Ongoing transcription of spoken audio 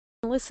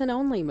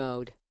Listen-only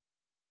mode.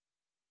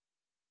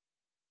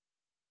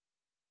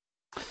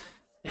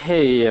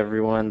 Hey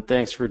everyone,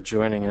 thanks for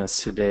joining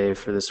us today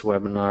for this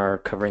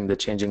webinar covering the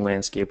changing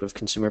landscape of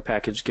consumer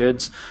packaged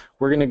goods.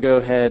 We're going to go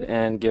ahead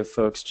and give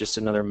folks just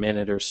another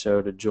minute or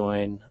so to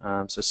join,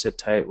 so sit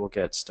tight, we'll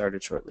get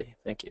started shortly.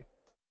 Thank you.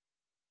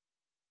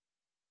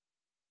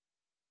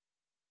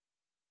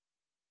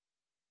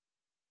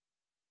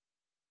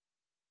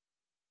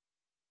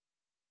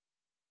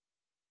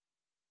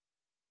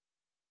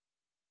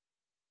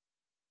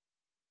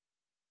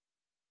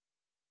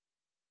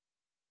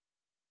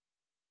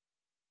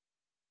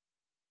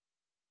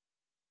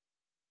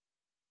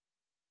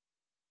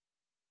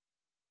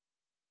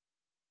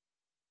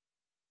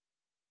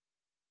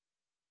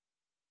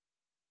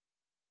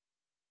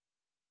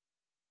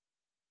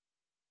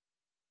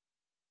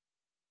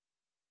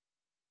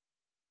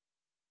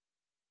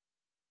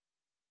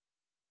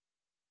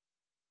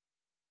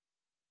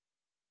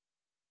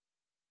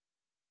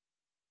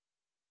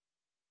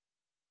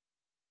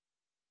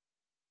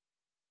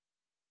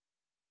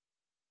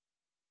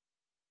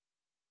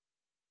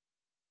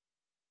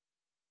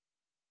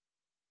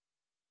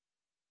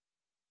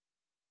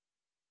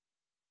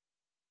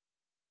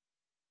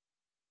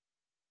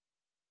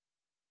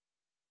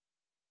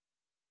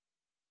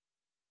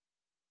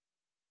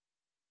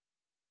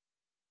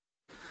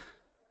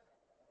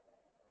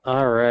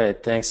 All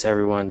right, thanks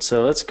everyone.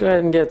 So let's go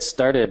ahead and get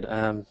started.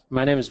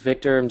 My name is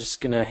Victor. I'm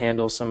just going to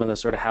handle some of the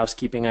sort of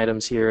housekeeping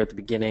items here at the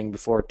beginning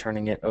before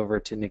turning it over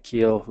to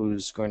Nikhil,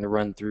 who's going to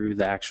run through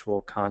the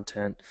actual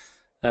content.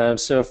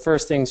 So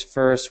first things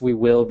first, we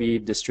will be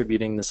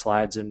distributing the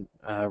slides and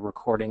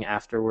recording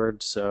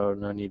afterwards, so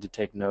no need to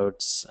take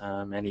notes.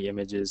 Any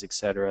images,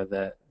 etc.,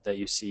 that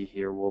you see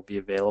here will be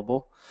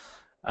available.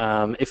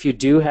 If you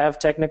do have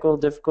technical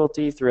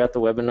difficulty throughout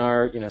the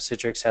webinar,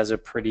 Citrix has a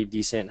pretty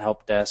decent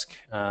help desk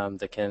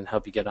that can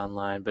help you get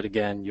online. But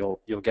again,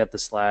 you'll get the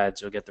slides,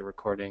 you'll get the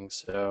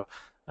recordings, so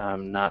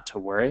not to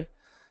worry.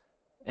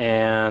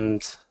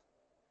 And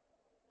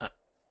uh,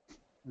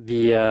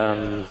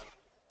 the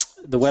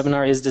the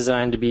webinar is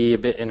designed to be a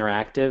bit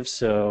interactive,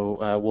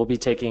 so we'll be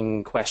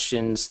taking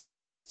questions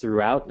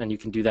throughout, and you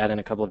can do that in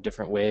a couple of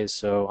different ways.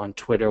 So on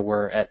Twitter,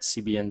 we're at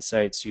CB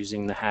Insights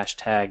using the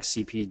hashtag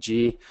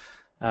CPG.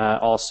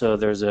 Also,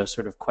 there's a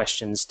sort of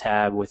questions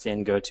tab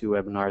within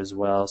GoToWebinar as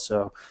well,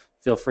 so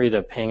feel free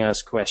to ping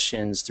us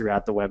questions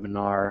throughout the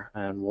webinar,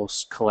 and we'll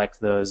collect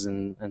those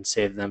and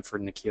save them for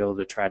Nikhil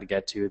to try to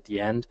get to at the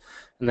end.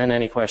 And then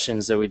any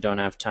questions that we don't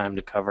have time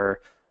to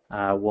cover,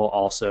 we'll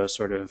also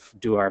sort of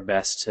do our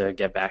best to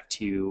get back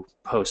to you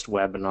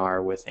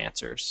post-webinar with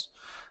answers.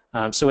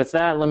 So with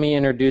that, let me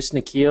introduce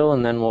Nikhil,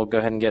 and then we'll go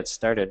ahead and get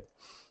started.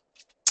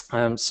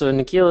 So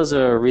Nikhil is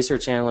a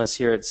research analyst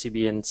here at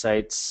CB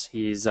Insights.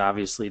 He's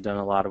obviously done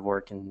a lot of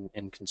work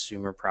in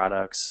consumer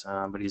products,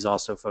 but he's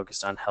also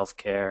focused on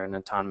healthcare and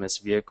autonomous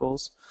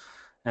vehicles.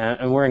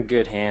 And we're in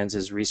good hands.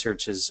 His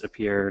research has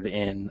appeared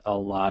in a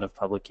lot of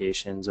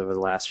publications over the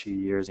last few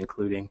years,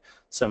 including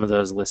some of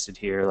those listed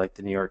here, like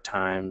the New York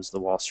Times, the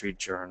Wall Street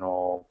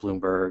Journal,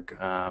 Bloomberg,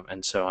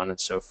 and so on and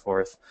so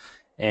forth.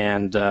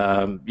 And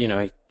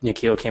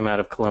Nikhil came out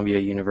of Columbia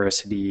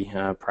University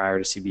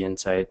prior to CB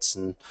Insights,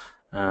 and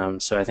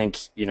so I think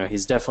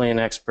he's definitely an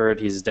expert.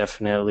 He's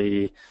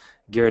definitely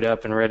geared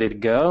up and ready to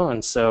go.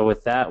 And so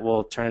with that,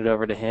 we'll turn it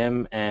over to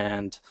him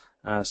and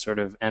sort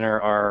of enter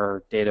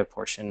our data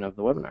portion of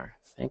the webinar.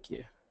 Thank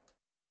you.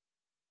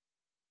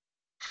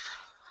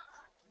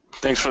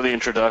 Thanks for the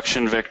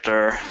introduction,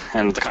 Victor,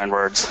 and the kind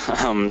words.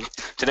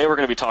 Today we're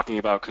going to be talking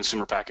about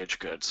consumer packaged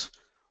goods.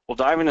 We'll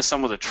dive into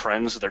some of the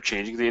trends that are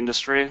changing the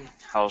industry,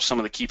 how some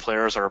of the key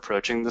players are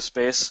approaching the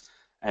space,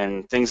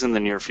 and things in the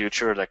near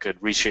future that could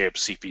reshape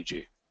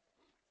CPG.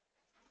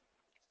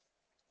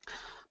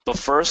 But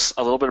first,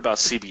 a little bit about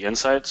CB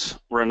Insights.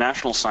 We're a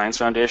National Science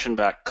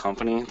Foundation-backed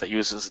company that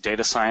uses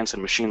data science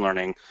and machine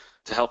learning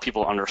to help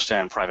people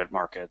understand private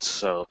markets.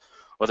 So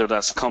whether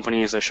that's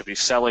companies they should be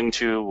selling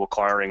to,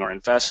 acquiring, or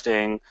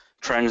investing,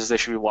 trends they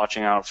should be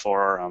watching out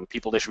for,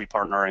 people they should be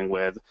partnering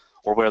with,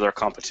 or where their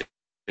competition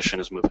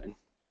is moving.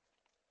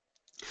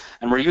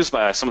 And we're used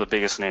by some of the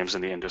biggest names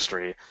in the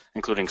industry,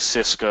 including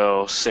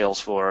Cisco,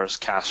 Salesforce,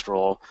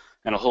 Castrol,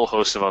 and a whole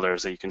host of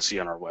others that you can see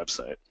on our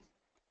website.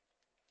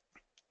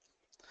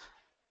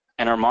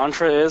 And our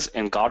mantra is,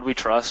 in God we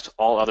trust,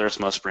 all others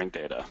must bring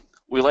data.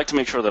 We like to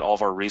make sure that all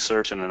of our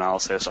research and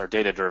analysis are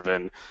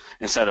data-driven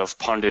instead of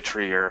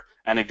punditry or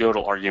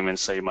anecdotal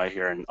arguments that you might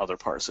hear in other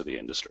parts of the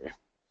industry.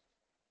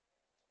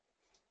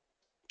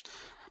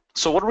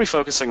 So what are we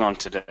focusing on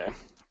today?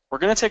 We're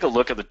going to take a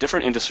look at the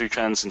different industry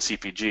trends in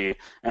CPG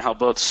and how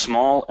both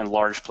small and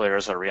large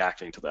players are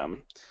reacting to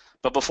them.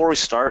 But before we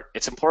start,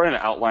 it's important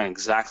to outline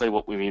exactly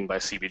what we mean by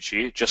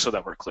CPG, just so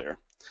that we're clear.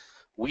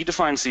 We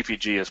define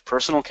CPG as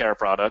personal care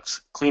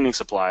products, cleaning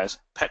supplies,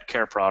 pet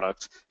care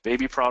products,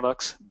 baby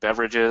products,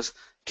 beverages,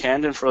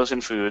 canned and frozen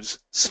foods,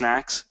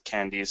 snacks,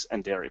 candies,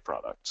 and dairy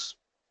products.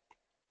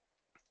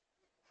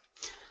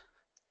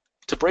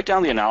 To break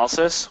down the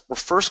analysis, we're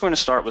first going to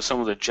start with some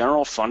of the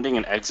general funding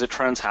and exit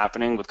trends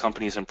happening with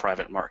companies in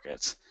private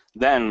markets.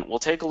 Then we'll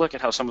take a look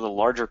at how some of the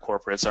larger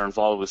corporates are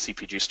involved with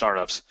CPG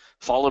startups,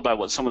 followed by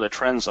what some of the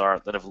trends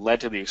are that have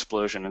led to the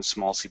explosion in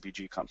small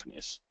CPG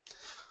companies.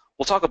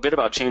 We'll talk a bit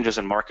about changes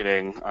in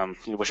marketing,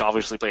 which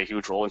obviously play a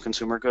huge role in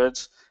consumer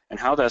goods, and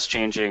how that's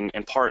changing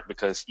in part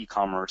because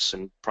e-commerce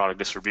and product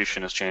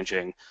distribution is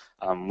changing,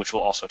 which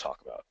we'll also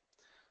talk about.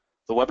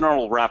 The webinar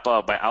will wrap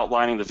up by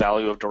outlining the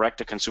value of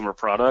direct-to-consumer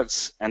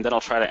products, and then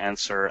I'll try to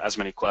answer as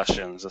many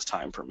questions as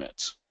time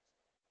permits.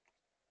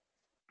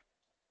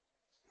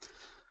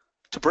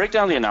 To break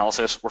down the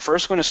analysis, we're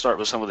first going to start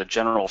with some of the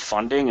general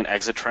funding and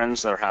exit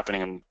trends that are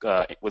happening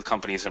with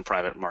companies in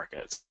private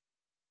markets.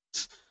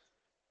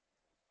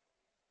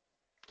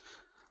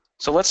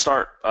 So let's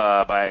start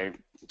by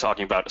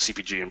talking about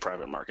CPG and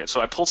private markets.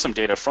 So I pulled some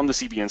data from the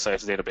CB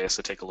Insights database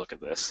to take a look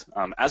at this.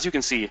 As you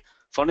can see,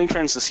 funding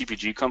trends to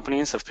CPG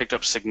companies have picked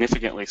up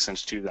significantly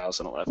since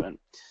 2011.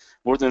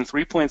 More than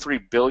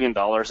 $3.3 billion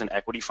in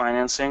equity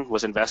financing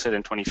was invested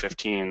in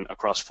 2015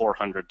 across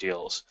 400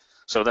 deals.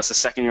 So that's the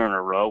second year in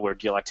a row where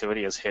deal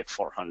activity has hit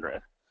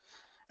 400.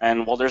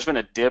 And while there's been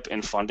a dip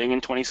in funding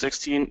in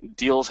 2016,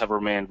 deals have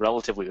remained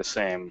relatively the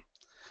same.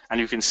 And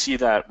you can see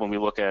that when we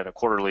look at a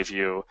quarterly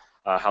view,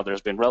 how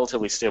there's been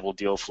relatively stable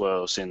deal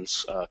flow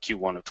since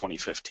Q1 of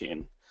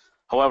 2015.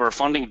 However,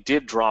 funding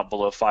did drop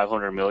below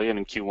 $500 million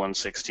in Q1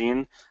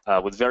 16,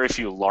 with very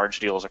few large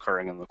deals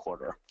occurring in the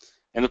quarter.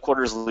 In the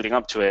quarters leading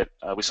up to it,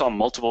 we saw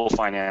multiple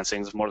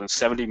financings of more than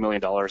 $70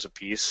 million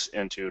apiece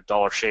into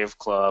Dollar Shave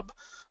Club,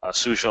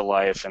 Suja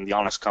Life, and The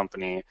Honest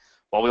Company,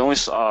 while we only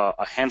saw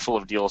a handful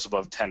of deals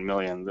above $10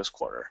 million this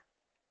quarter.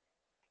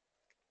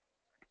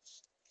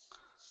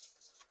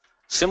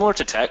 Similar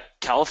to tech,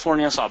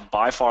 California saw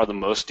by far the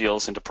most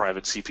deals into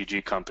private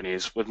CPG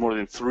companies, with more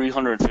than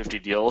 350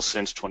 deals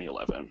since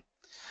 2011.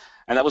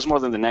 And that was more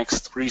than the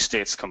next 3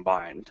 states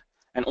combined.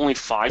 And only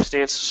 5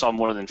 states saw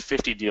more than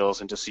 50 deals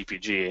into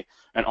CPG,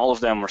 and all of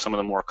them were some of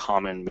the more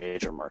common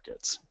major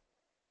markets.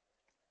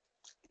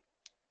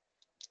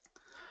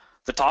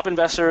 The top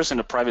investors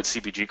into private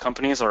CPG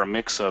companies are a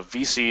mix of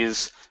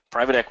VCs,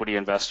 private equity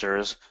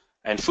investors,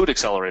 and food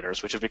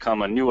accelerators, which have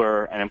become a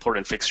newer and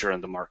important fixture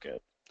in the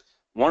market.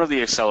 One of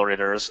the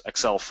accelerators,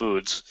 Excel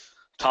Foods,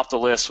 topped the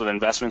list with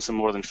investments in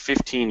more than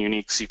 15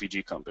 unique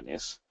CPG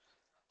companies.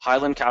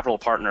 Highland Capital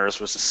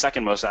Partners was the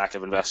second most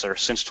active investor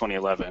since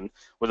 2011,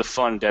 with a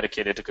fund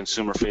dedicated to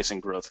consumer-facing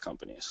growth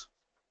companies.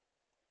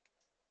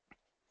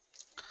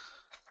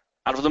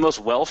 Out of the most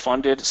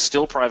well-funded,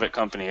 still private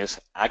companies,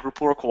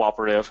 Agripur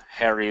Cooperative,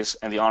 Harry's,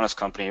 and The Honest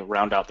Company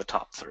round out the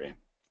top 3.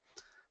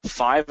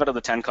 5 out of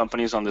the 10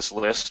 companies on this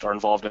list are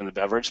involved in the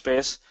beverage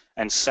space,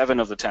 and 7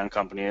 of the 10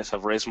 companies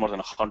have raised more than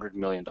 $100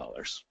 million.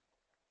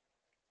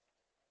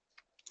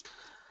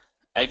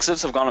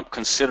 Exits have gone up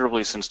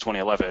considerably since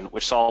 2011,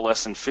 which saw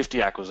less than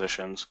 50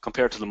 acquisitions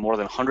compared to the more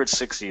than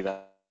 160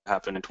 that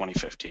happened in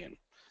 2015.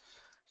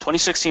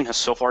 2016 has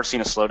so far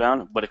seen a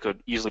slowdown, but it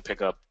could easily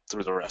pick up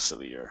through the rest of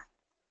the year.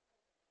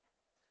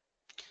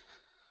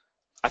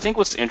 I think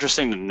what's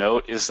interesting to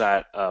note is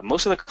that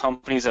most of the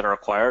companies that are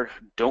acquired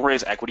don't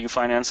raise equity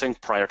financing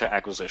prior to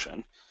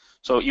acquisition.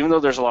 So even though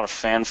there's a lot of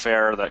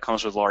fanfare that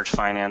comes with large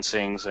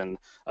financings and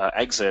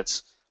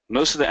exits,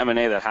 most of the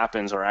M&A that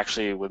happens are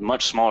actually with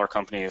much smaller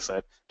companies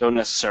that don't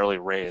necessarily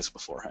raise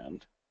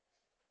beforehand.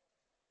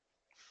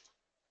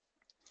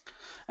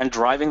 And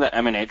driving that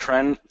M&A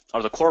trend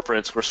are the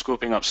corporates who are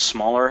scooping up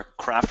smaller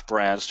craft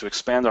brands to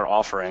expand their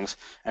offerings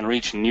and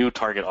reach new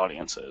target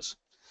audiences.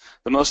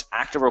 The most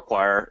active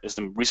acquirer is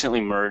the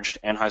recently merged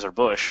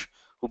Anheuser-Busch,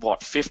 who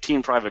bought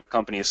 15 private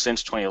companies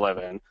since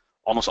 2011.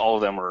 Almost all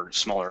of them were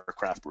smaller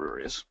craft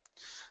breweries.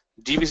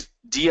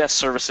 DS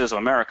Services of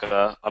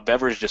America, a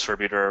beverage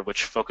distributor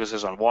which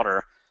focuses on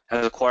water,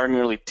 has acquired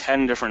nearly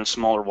 10 different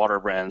smaller water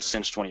brands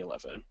since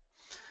 2011.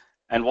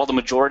 And while the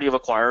majority of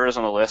acquirers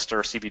on the list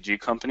are CPG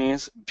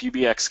companies,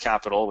 PBX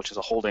Capital, which is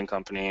a holding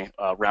company,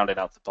 rounded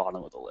out the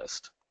bottom of the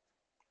list.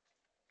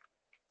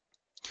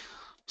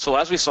 So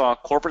as we saw,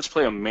 corporates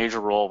play a major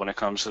role when it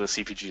comes to the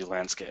CPG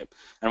landscape.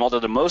 And while they're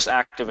the most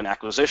active in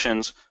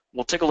acquisitions,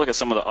 we'll take a look at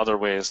some of the other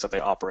ways that they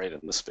operate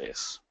in the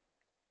space.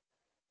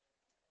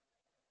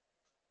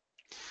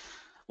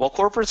 While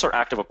corporates are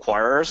active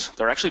acquirers,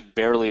 they're actually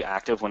barely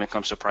active when it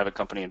comes to private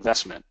company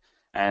investment.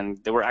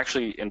 And they were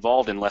actually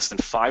involved in less than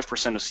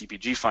 5% of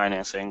CPG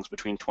financings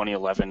between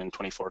 2011 and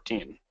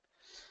 2014.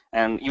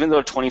 And even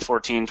though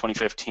 2014,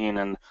 2015,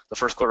 and the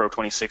first quarter of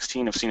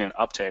 2016 have seen an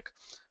uptick,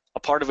 a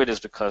part of it is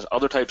because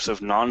other types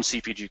of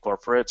non-CPG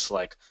corporates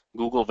like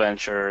Google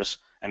Ventures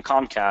and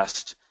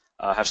Comcast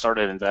have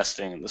started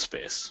investing in the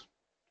space.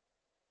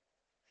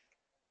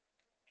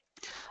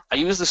 I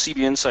use the CB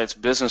Insights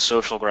Business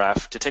Social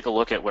Graph to take a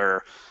look at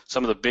where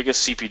some of the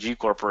biggest CPG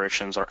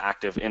corporations are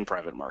active in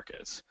private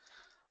markets.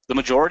 The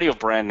majority of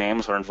brand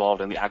names are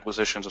involved in the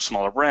acquisitions of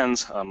smaller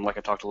brands, like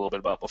I talked a little bit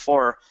about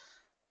before.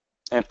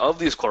 And of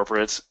these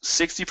corporates,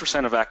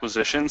 60% of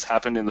acquisitions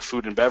happened in the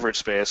food and beverage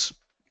space,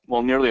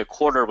 while nearly a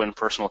quarter were in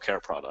personal care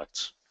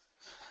products.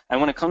 And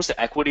when it comes to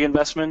equity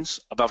investments,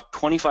 about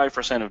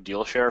 25% of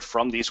deal share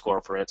from these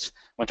corporates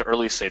went to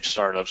early stage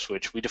startups,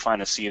 which we define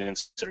as seed and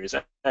Series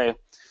A,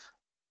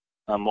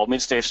 while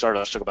mid stage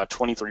startups took about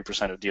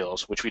 23% of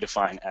deals, which we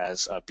define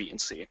as B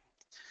and C.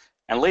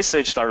 And late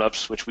stage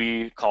startups, which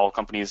we call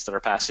companies that are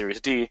past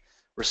Series D,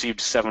 received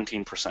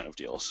 17% of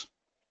deals.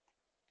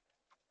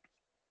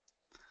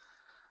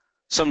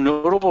 Some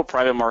notable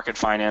private market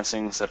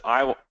financings that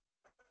I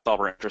thought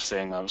were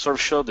interesting sort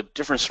of showed the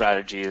different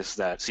strategies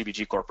that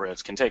CPG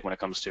corporates can take when it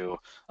comes to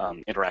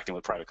interacting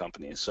with private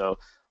companies. So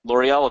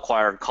L'Oreal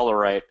acquired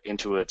Colorite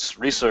into its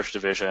research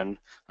division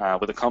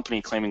with a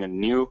company claiming a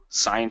new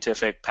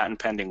scientific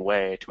patent-pending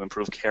way to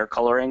improve hair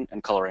coloring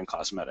and coloring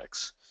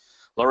cosmetics.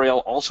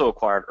 L'Oreal also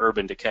acquired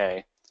Urban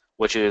Decay,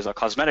 which is a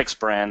cosmetics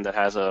brand that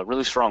has a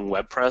really strong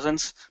web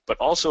presence, but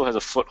also has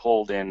a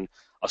foothold in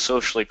a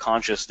socially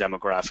conscious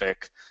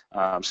demographic.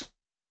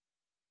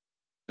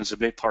 Since a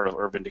big part of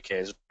Urban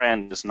Decay's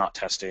brand is not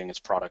testing its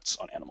products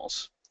on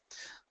animals.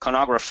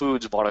 Conagra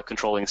Foods bought a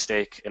controlling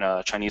stake in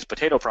a Chinese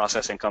potato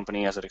processing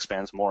company as it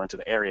expands more into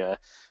the area.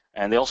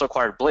 And they also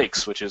acquired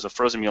Blake's, which is a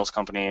frozen meals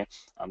company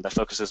that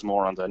focuses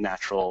more on the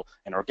natural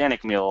and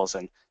organic meals,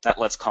 and that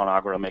lets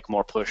Conagra make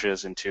more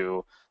pushes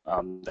into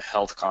the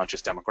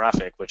health-conscious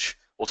demographic, which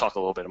we'll talk a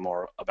little bit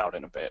more about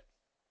in a bit.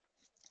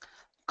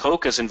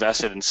 Coke has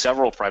invested in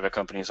several private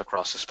companies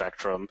across the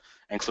spectrum,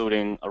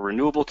 including a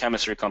renewable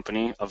chemistry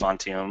company,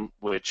 Avantium,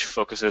 which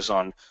focuses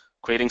on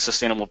creating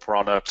sustainable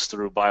products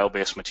through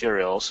bio-based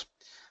materials,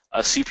 a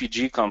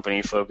CPG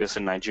company focused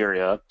in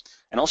Nigeria,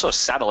 and also a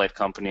satellite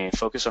company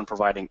focused on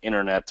providing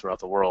internet throughout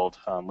the world,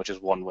 which is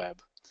OneWeb.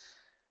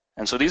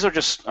 And so these are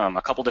just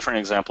a couple different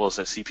examples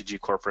that CPG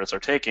corporates are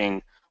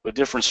taking with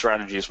different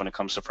strategies when it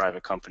comes to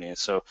private companies.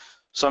 So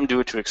some do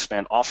it to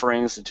expand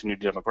offerings into new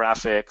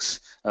demographics,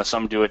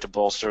 some do it to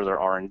bolster their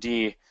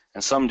R&D,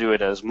 and some do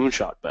it as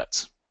moonshot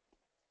bets.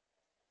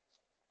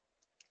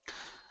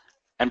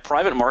 And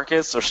private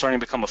markets are starting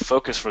to become a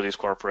focus for these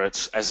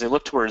corporates as they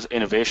look towards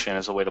innovation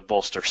as a way to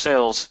bolster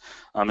sales,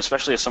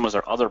 especially as some of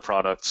their other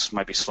products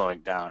might be slowing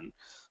down.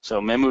 So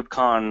Mahmood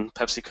Khan,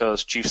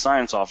 PepsiCo's chief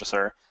science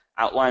officer,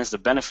 outlines the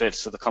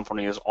benefits that the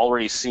company has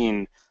already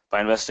seen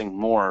by investing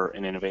more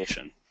in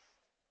innovation.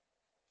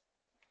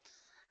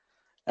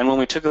 And when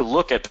we took a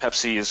look at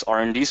Pepsi's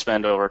R&D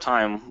spend over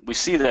time, we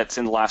see that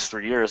in the last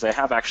 3 years, they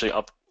have actually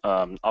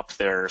upped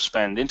their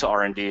spend into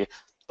R&D,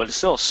 but it's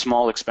still a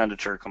small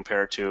expenditure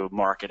compared to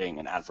marketing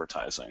and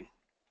advertising.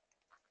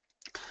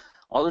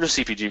 Other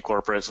CPG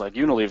corporates like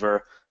Unilever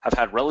have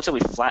had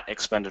relatively flat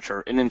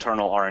expenditure in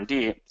internal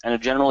R&D and a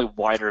generally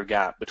wider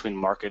gap between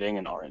marketing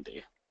and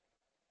R&D.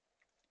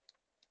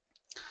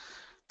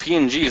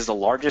 P&G is the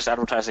largest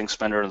advertising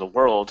spender in the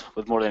world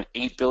with more than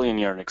 $8 billion a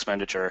year in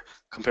expenditure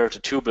compared to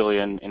 $2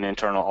 billion in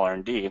internal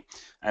R&D,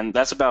 and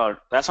that's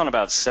on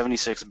about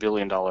 $76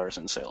 billion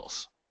in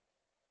sales.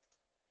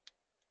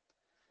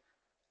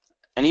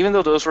 And even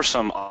though those were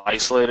some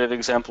isolated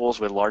examples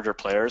with larger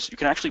players, you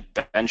can actually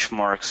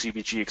benchmark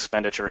CPG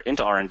expenditure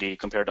into R&D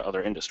compared to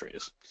other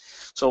industries.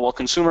 So while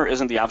consumer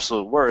isn't the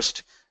absolute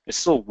worst, it's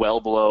still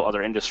well below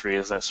other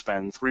industries that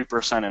spend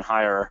 3% and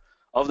higher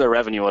of their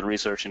revenue on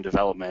research and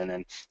development,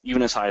 and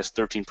even as high as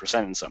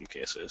 13% in some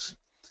cases.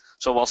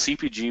 So while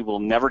CPG will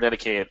never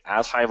dedicate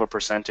as high of a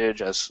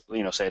percentage as,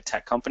 say a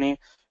tech company,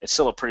 it's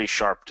still a pretty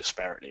sharp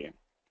disparity.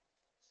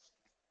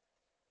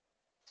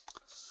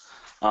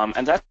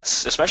 And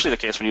that's especially the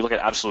case when you look at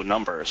absolute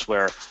numbers,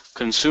 where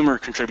consumer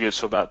contributes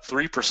to about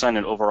 3%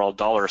 in overall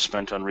dollars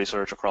spent on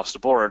research across the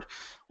board,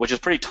 which is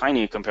pretty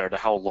tiny compared to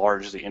how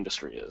large the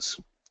industry is.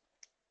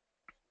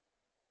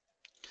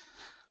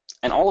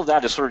 And all of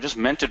that is sort of just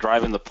meant to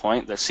drive in the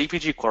point that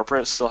CPG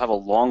corporates still have a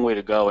long way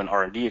to go in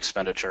R&D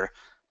expenditure,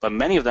 but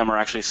many of them are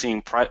actually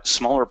seeing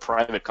smaller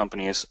private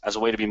companies as a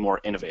way to be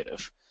more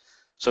innovative.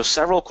 So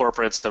several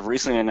corporates have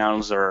recently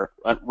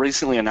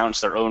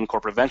announced their own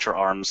corporate venture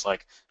arms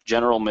like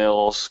General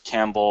Mills,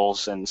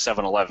 Campbell's, and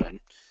 7-Eleven.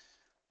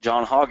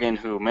 John Hogan,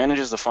 who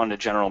manages the fund at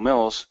General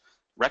Mills,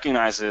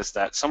 recognizes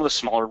that some of the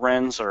smaller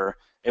brands are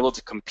able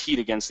to compete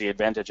against the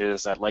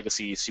advantages that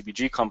legacy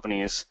CPG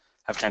companies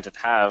have tended to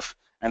have,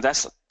 and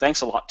that's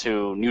thanks a lot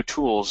to new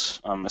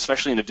tools,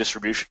 especially in the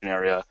distribution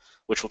area,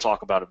 which we'll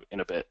talk about in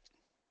a bit.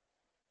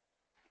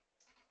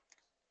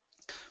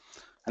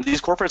 And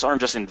these corporates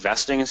aren't just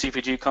investing in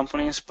CPG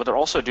companies, but they're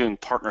also doing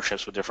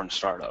partnerships with different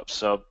startups.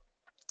 So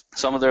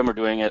some of them are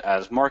doing it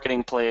as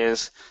marketing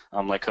plays,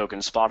 like Coke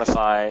and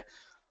Spotify.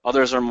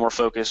 Others are more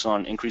focused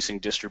on increasing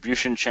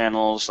distribution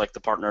channels, like the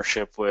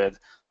partnership with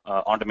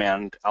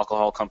on-demand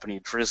alcohol company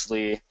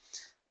Drizzly.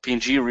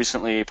 P&G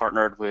recently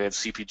partnered with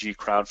CPG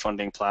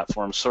crowdfunding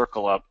platform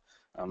CircleUp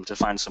to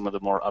find some of the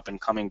more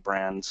up-and-coming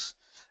brands.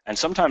 And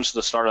sometimes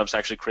the startups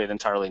actually create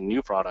entirely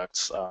new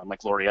products,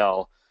 like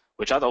L'Oreal,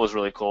 which I thought was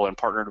really cool, and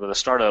partnered with a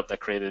startup that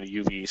created a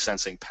UV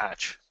sensing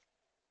patch.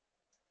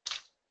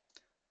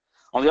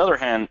 On the other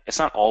hand, it's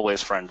not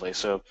always friendly.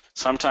 So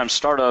sometimes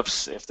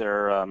startups, if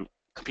they're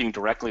competing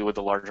directly with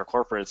the larger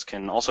corporates,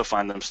 can also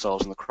find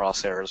themselves in the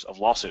crosshairs of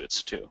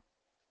lawsuits too.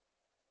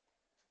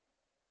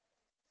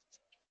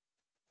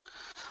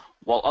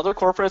 While other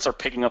corporates are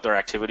picking up their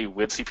activity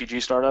with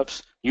CPG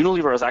startups,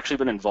 Unilever has actually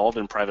been involved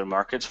in private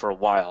markets for a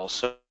while.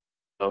 So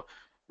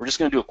we're just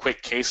going to do a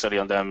quick case study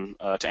on them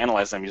to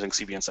analyze them using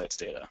CB Insights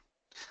data.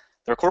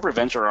 Their corporate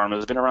venture arm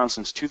has been around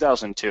since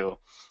 2002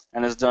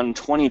 and has done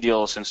 20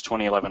 deals since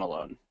 2011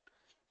 alone.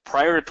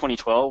 Prior to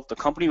 2012, the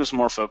company was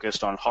more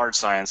focused on hard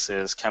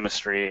sciences,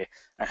 chemistry,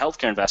 and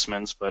healthcare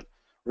investments, but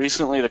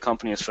recently the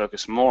company has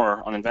focused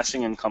more on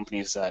investing in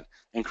companies that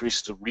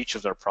increase the reach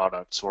of their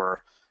products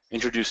or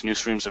introduce new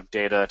streams of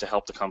data to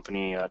help the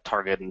company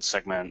target and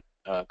segment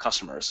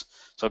customers.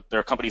 So there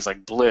are companies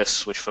like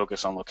Bliss, which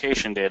focus on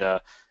location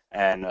data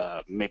and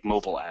make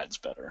mobile ads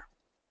better.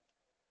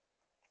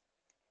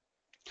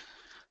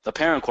 The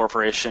parent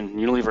corporation,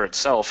 Unilever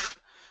itself,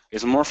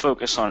 is more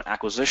focused on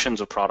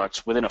acquisitions of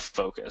products within a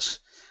focus.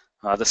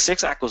 The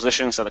 6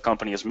 acquisitions that the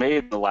company has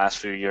made in the last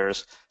few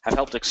years have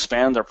helped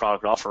expand their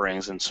product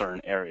offerings in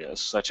certain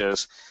areas, such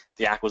as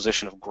the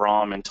acquisition of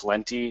Grom and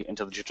Talenti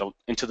into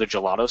the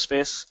gelato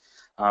space,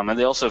 and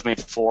they also have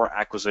made 4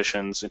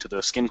 acquisitions into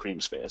the skin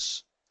cream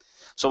space.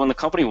 So when the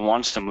company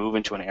wants to move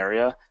into an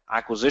area,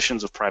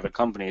 acquisitions of private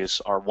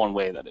companies are one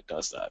way that it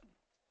does that.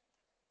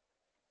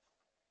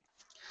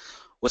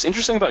 What's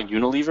interesting about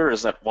Unilever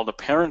is that while the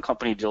parent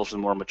company deals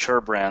with more mature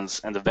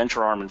brands and the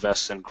venture arm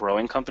invests in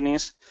growing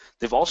companies,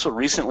 they've also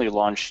recently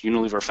launched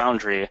Unilever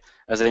Foundry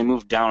as they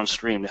move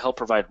downstream to help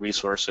provide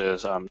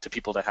resources to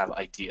people that have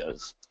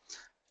ideas.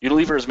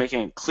 Unilever is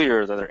making it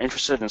clear that they're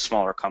interested in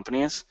smaller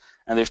companies,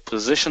 and they've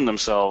positioned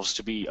themselves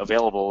to be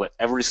available at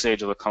every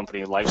stage of the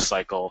company life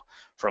cycle,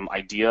 from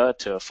idea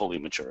to fully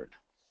matured.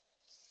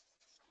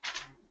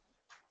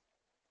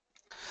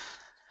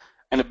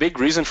 And a big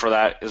reason for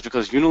that is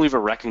because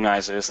Unilever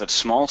recognizes that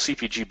small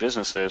CPG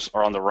businesses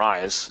are on the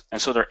rise, and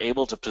so they're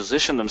able to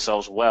position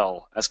themselves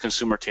well as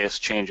consumer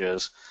taste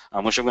changes,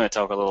 which I'm going to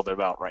talk a little bit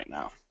about right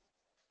now.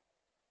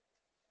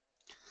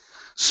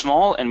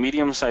 Small and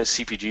medium-sized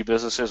CPG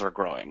businesses are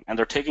growing, and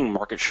they're taking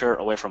market share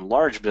away from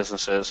large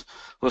businesses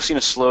who have seen a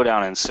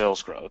slowdown in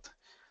sales growth.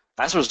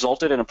 That's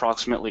resulted in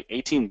approximately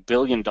 $18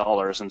 billion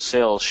in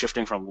sales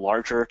shifting from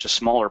larger to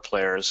smaller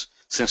players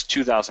since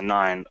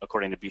 2009,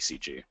 according to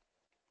BCG.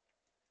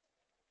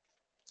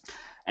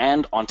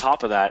 And on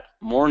top of that,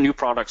 more new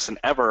products than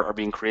ever are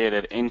being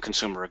created in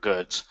consumer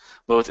goods,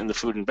 both in the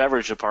food and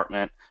beverage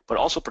department, but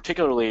also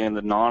particularly in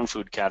the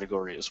non-food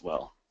category as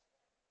well.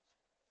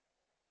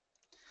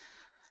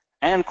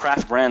 And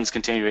craft brands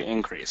continue to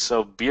increase.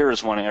 So beer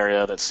is one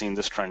area that's seen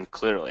this trend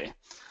clearly.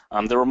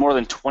 There were more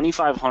than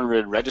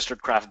 2,500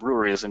 registered craft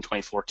breweries in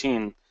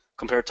 2014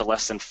 compared to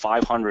less than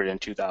 500 in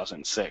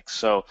 2006.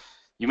 So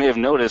you may have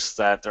noticed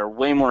that there are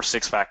way more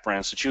six-pack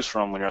brands to choose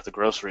from when you're at the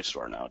grocery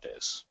store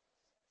nowadays.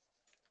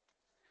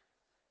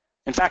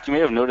 In fact, you may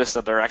have noticed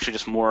that there are actually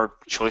just more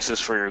choices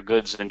for your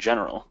goods in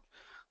general.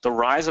 The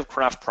rise of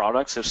craft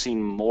products have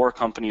seen more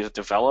companies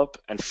develop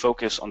and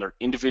focus on their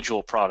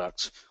individual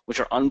products, which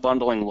are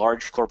unbundling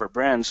large corporate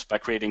brands by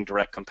creating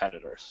direct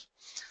competitors.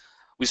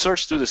 We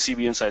searched through the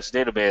CB Insights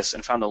database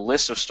and found a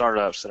list of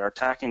startups that are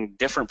attacking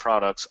different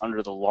products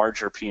under the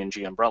larger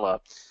P&G umbrella,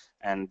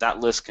 and that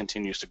list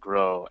continues to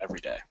grow every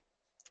day.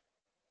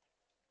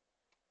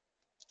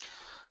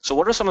 So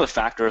what are some of the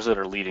factors that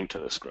are leading to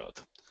this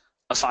growth?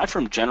 Aside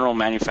from general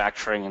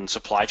manufacturing and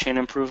supply chain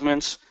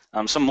improvements,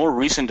 some more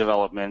recent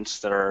developments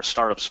that are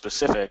startup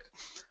specific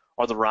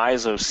are the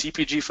rise of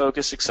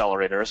CPG-focused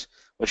accelerators,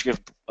 which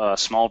give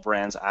small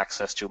brands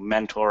access to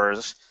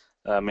mentors,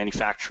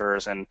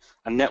 manufacturers, and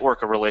a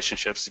network of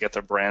relationships to get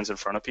their brands in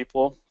front of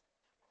people.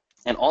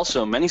 And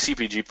also, many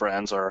CPG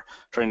brands are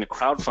turning to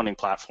crowdfunding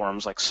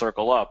platforms like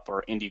Circle Up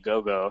or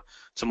Indiegogo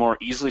to more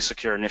easily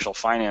secure initial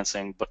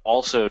financing, but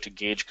also to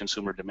gauge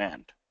consumer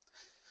demand.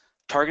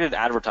 Targeted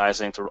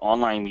advertising through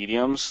online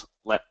mediums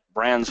let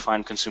brands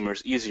find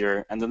consumers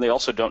easier, and then they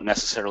also don't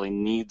necessarily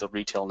need the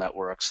retail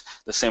networks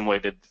the same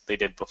way they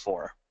did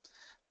before.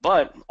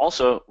 But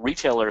also,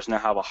 retailers now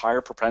have a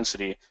higher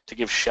propensity to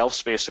give shelf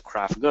space to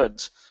craft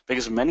goods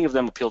because many of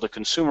them appeal to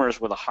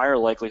consumers with a higher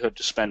likelihood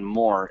to spend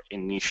more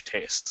in niche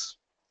tastes.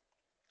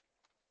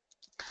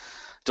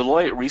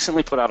 Deloitte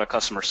recently put out a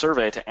customer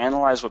survey to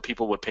analyze what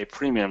people would pay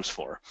premiums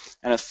for,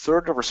 and a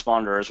third of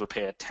responders would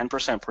pay a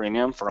 10%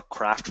 premium for a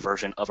craft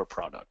version of a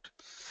product.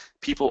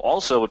 People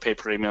also would pay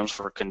premiums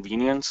for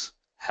convenience,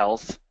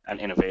 health, and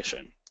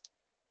innovation.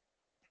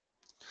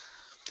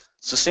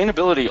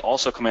 Sustainability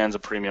also commands a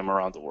premium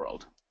around the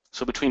world.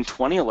 So between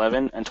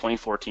 2011 and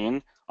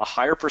 2014, a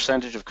higher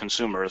percentage of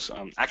consumers,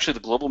 actually the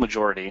global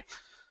majority,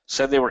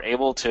 said they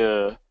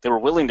were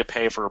willing to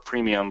pay for a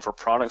premium for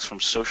products from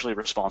socially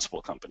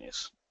responsible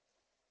companies.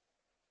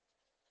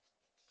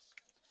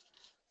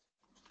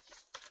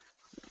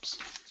 Oops.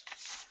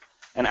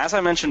 And as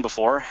I mentioned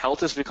before,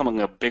 health is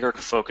becoming a bigger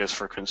focus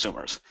for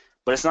consumers.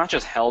 But it's not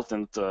just health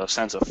in the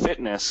sense of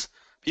fitness.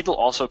 People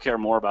also care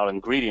more about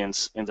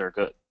ingredients in their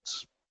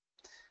goods.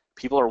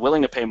 People are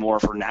willing to pay more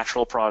for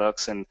natural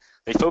products, and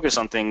they focus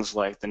on things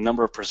like the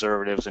number of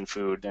preservatives in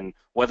food and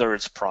whether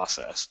it's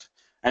processed.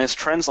 And it's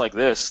trends like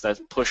this that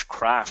push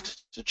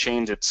Kraft to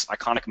change its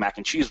iconic mac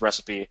and cheese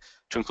recipe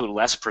to include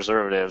less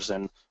preservatives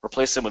and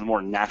replace them with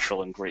more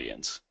natural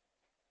ingredients.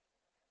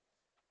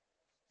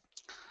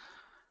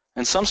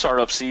 And some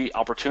startups see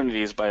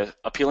opportunities by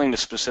appealing to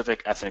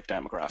specific ethnic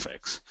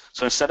demographics.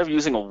 So instead of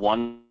using a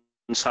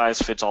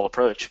one-size-fits-all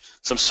approach,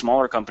 some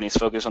smaller companies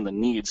focus on the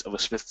needs of a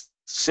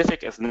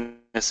specific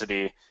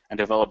ethnicity and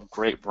develop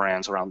great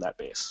brands around that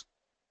base.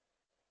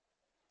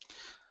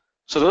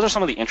 So those are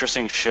some of the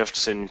interesting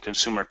shifts in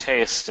consumer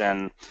taste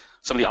and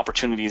some of the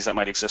opportunities that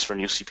might exist for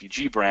new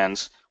CPG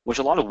brands, which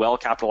a lot of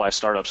well-capitalized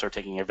startups are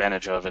taking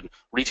advantage of and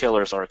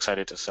retailers are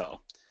excited to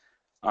sell.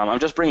 I'm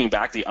just bringing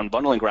back the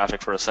unbundling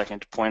graphic for a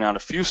second to point out a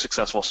few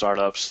successful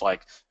startups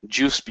like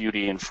Juice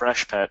Beauty and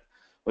Freshpet,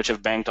 which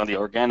have banked on the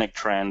organic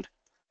trend,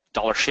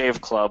 Dollar Shave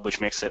Club, which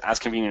makes it as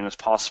convenient as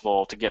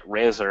possible to get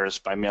razors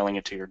by mailing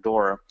it to your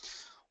door,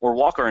 or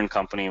Walker and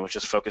Company, which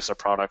has focused their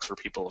products for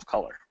people of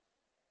color.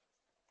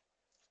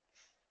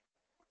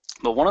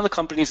 But one of the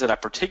companies that I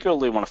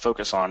particularly want to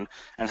focus on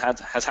and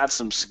has had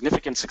some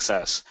significant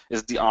success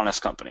is The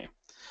Honest Company.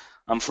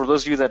 For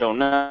those of you that don't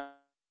know,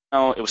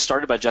 it was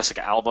started by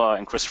Jessica Alba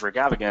and Christopher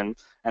Gavigan,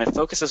 and it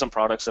focuses on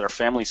products that are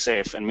family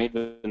safe and made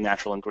with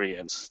natural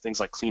ingredients, things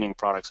like cleaning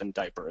products and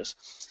diapers.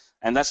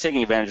 And that's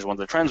taking advantage of one of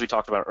the trends we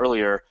talked about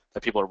earlier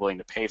that people are willing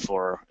to pay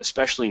for,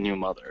 especially new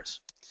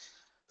mothers.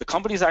 The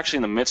company is actually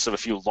in the midst of a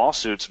few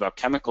lawsuits about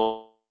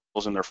chemicals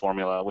in their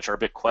formula, which are a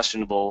bit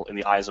questionable in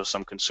the eyes of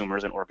some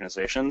consumers and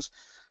organizations.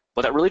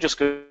 But that really just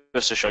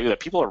goes to show you that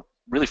people are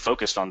really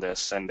focused on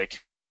this and they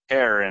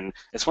care, and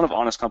it's one of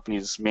Honest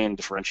Company's main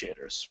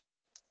differentiators.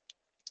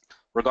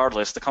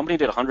 Regardless, the company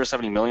did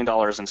 $170 million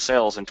in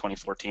sales in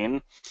 2014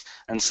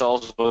 and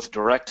sells both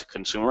direct to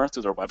consumer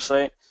through their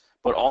website,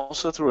 but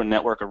also through a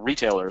network of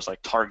retailers like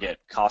Target,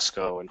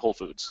 Costco, and Whole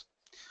Foods.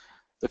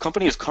 The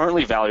company is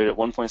currently valued at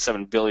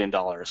 $1.7 billion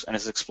and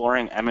is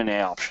exploring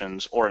M&A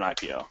options or an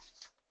IPO.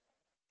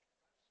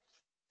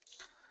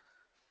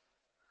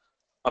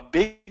 A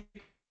big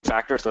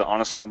factor to the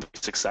Honest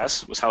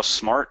success was how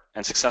smart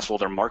and successful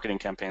their marketing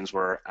campaigns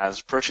were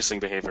as purchasing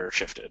behavior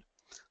shifted.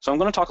 So I'm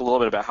going to talk a little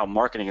bit about how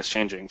marketing is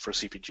changing for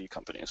CPG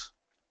companies.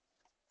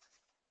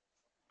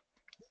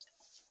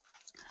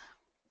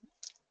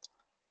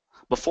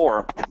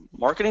 Before,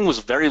 marketing was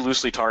very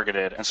loosely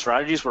targeted and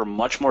strategies were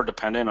much more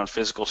dependent on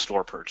physical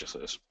store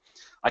purchases.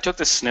 I took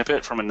this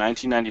snippet from a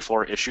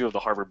 1994 issue of the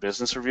Harvard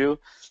Business Review,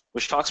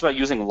 which talks about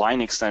using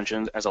line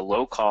extensions as a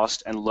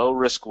low-cost and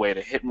low-risk way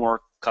to hit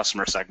more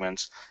customer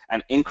segments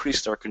and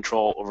increase their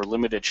control over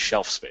limited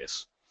shelf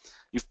space.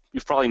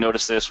 You've probably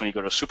noticed this when you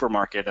go to a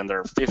supermarket and there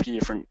are 50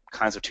 different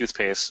kinds of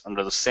toothpaste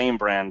under the same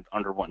brand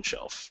under one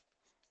shelf.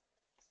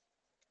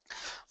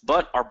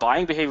 But our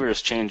buying behavior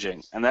is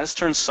changing, and that has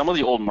turned some of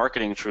the old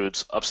marketing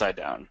truths upside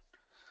down.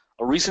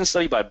 A recent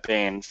study by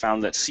Bain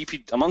found that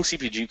among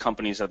CPG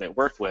companies that they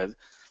work with,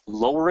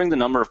 lowering the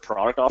number of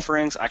product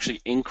offerings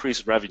actually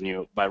increased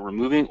revenue by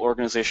removing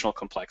organizational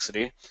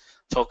complexity,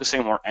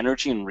 focusing more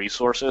energy and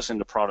resources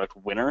into product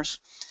winners,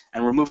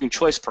 and removing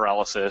choice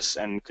paralysis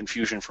and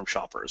confusion from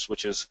shoppers,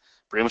 which is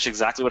pretty much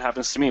exactly what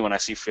happens to me when I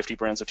see 50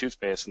 brands of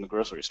toothpaste in the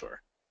grocery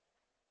store.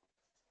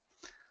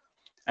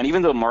 And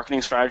even though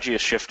marketing strategy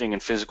is shifting in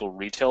physical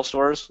retail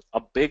stores,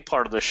 a big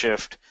part of the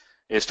shift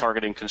is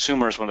targeting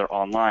consumers when they're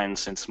online,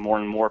 since more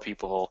and more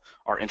people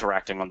are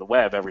interacting on the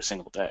web every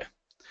single day.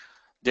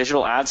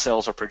 Digital ad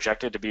sales are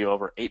projected to be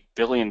over $8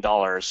 billion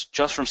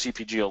just from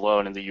CPG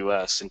alone in the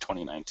US in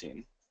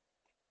 2019.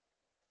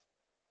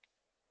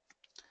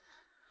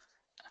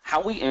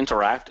 How we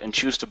interact and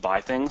choose to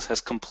buy things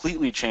has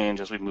completely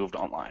changed as we moved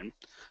online.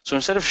 So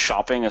instead of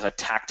shopping as a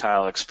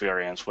tactile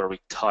experience where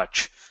we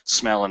touch,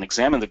 smell, and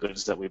examine the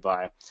goods that we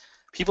buy,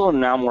 people are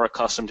now more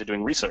accustomed to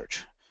doing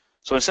research.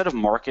 So instead of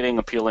marketing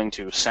appealing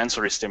to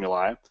sensory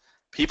stimuli,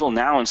 people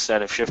now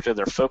instead have shifted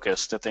their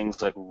focus to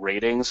things like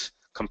ratings,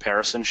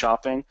 comparison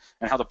shopping,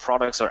 and how the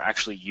products are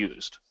actually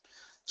used.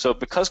 So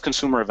because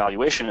consumer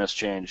evaluation has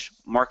changed,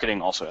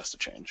 marketing also has to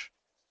change.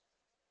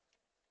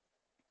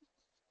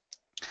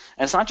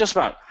 And it's not just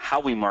about how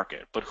we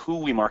market, but who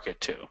we market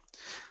to.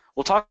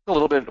 We'll talk a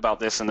little bit about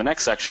this in the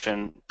next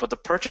section, but the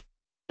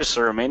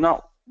purchaser may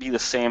not be the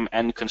same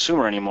end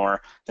consumer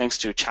anymore thanks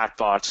to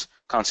chatbots,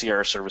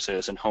 concierge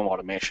services, and home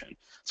automation.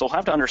 So we'll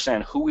have to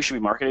understand who we should be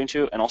marketing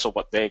to and also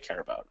what they care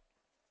about.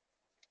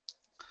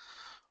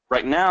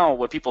 Right now,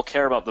 what people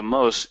care about the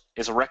most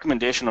is a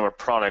recommendation of a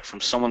product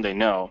from someone they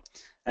know,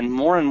 and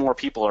more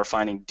people are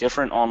finding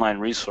different online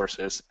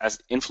resources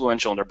as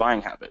influential in their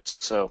buying habits.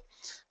 So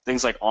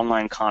things like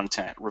online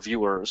content,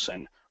 reviewers,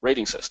 and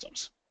rating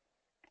systems.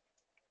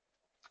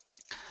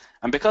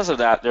 And because of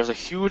that, there's a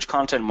huge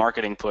content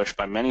marketing push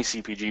by many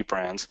CPG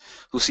brands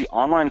who see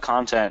online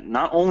content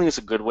not only as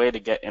a good way to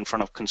get in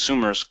front of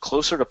consumers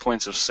closer to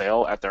points of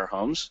sale at their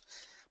homes,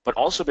 but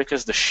also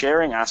because the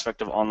sharing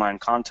aspect of online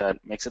content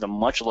makes it a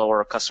much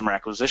lower customer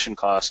acquisition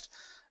cost,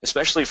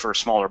 especially for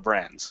smaller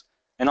brands.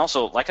 And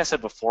also, like I said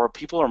before,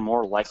 people are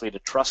more likely to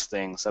trust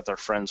things that their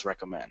friends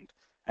recommend.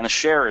 And a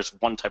share is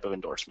one type of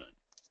endorsement.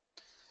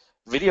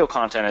 Video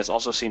content has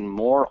also seen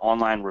more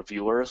online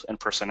reviewers and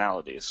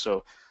personalities.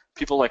 So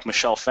people like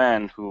Michelle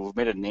Phan, who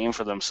made a name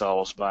for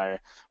themselves by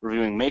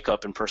reviewing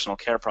makeup and personal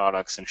care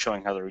products and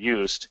showing how they're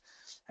used.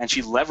 And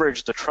she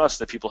leveraged the trust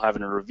that people have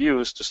in her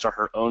reviews to start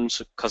her own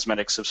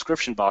cosmetic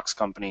subscription box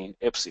company,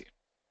 Ipsy.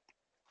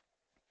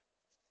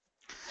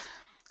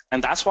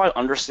 And that's why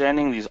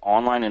understanding these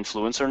online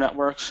influencer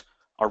networks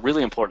are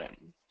really important.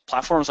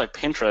 Platforms like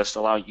Pinterest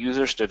allow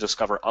users to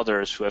discover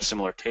others who have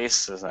similar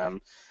tastes as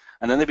them,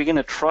 and then they begin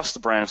to trust the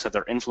brands that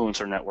their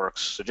influencer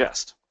networks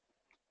suggest.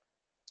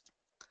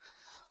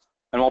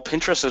 And while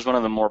Pinterest is one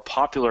of the more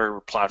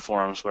popular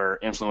platforms where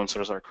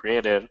influencers are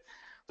created,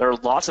 there are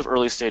lots of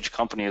early stage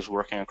companies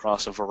working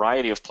across a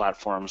variety of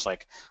platforms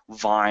like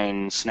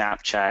Vine,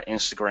 Snapchat,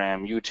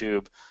 Instagram,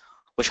 YouTube,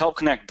 which help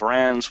connect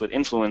brands with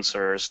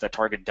influencers that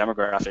target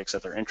demographics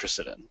that they're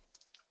interested in.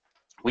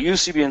 We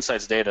use CB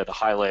Insights data to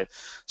highlight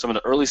some of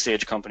the early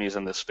stage companies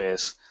in this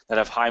space that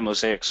have high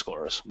mosaic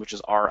scores, which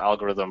is our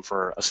algorithm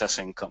for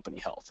assessing company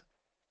health.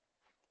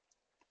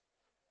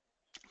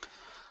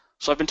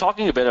 So I've been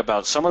talking a bit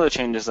about some of the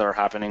changes that are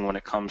happening when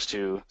it comes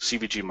to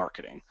CPG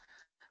marketing.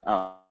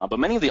 But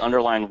many of the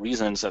underlying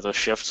reasons that those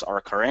shifts are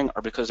occurring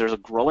are because there's a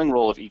growing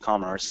role of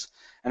e-commerce,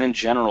 and in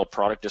general,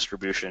 product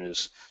distribution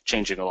is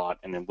changing a lot,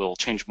 and it will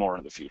change more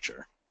in the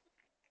future.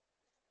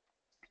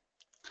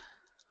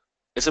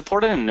 It's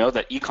important to note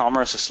that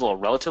e-commerce is still a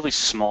relatively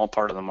small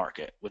part of the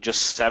market, with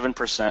just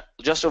 7%,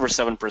 just over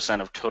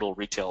 7% of total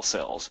retail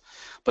sales,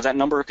 but that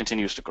number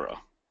continues to grow.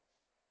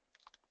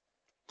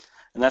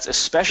 And that's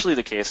especially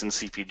the case in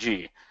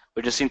CPG,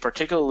 which has seen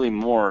particularly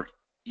more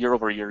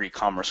year-over-year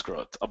e-commerce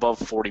growth, above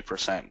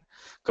 40%,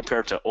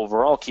 compared to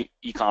overall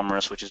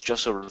e-commerce, which is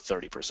just over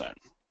 30%.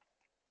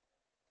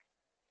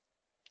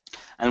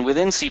 And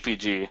within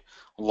CPG,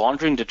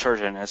 laundry and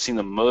detergent has seen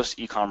the most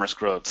e-commerce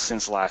growth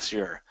since last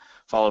year,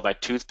 followed by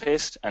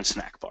toothpaste and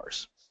snack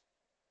bars.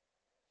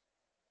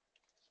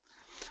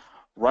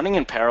 Running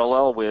in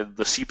parallel with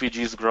the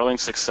CPG's growing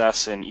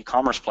success in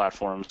e-commerce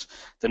platforms,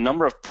 the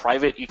number of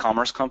private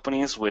e-commerce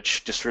companies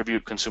which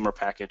distribute consumer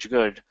packaged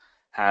goods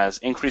has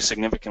increased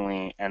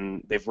significantly,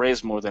 and they've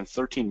raised more than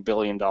 $13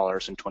 billion in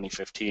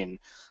 2015,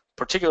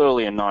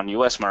 particularly in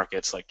non-US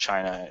markets like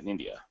China and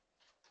India.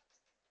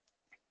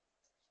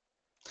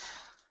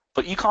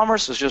 But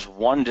e-commerce is just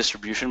one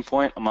distribution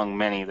point among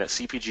many that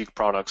CPG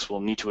products will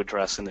need to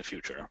address in the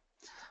future.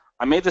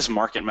 I made this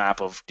market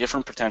map of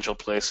different potential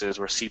places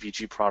where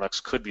CPG products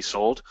could be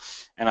sold,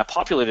 and I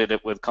populated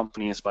it with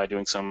companies by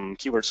doing some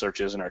keyword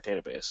searches in our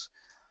database.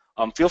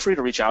 Feel free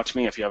to reach out to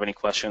me if you have any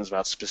questions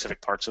about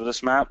specific parts of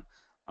this map.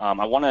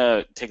 I want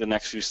to take the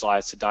next few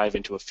slides to dive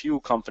into a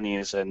few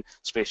companies and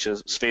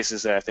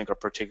spaces that I think are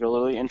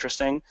particularly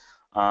interesting,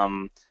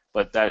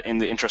 but that in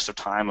the interest of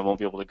time, I won't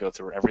be able to go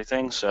through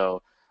everything.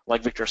 So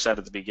like Victor said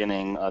at the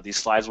beginning, these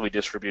slides will be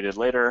distributed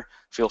later.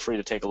 Feel free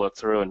to take a look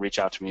through and reach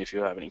out to me if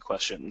you have any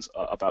questions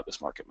about this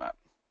market map.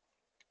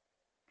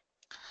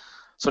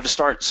 So to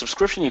start,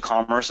 subscription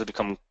e-commerce has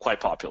become quite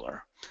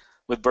popular,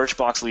 with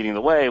Birchbox leading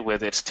the way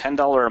with its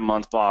 $10 a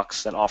month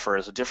box that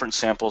offers different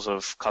samples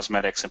of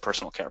cosmetics and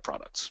personal care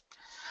products.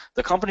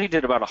 The company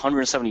did about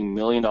 $170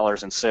 million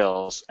in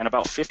sales, and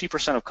about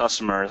 50% of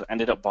customers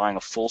ended up buying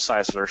a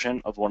full-size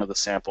version of one of the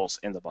samples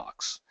in the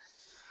box.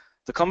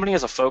 The company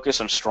has a focus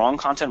on strong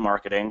content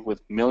marketing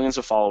with millions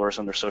of followers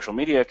on their social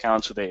media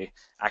accounts who they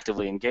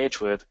actively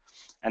engage with,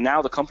 and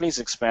now the company's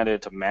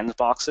expanded to men's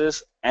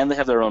boxes, and they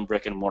have their own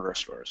brick-and-mortar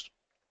stores.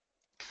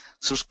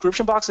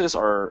 Subscription boxes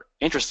are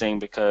interesting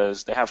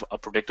because they have a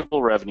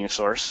predictable revenue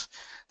source.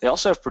 They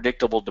also have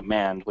predictable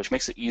demand, which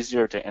makes it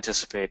easier to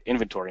anticipate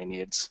inventory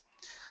needs.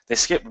 They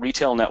skip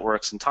retail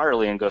networks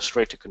entirely and go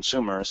straight to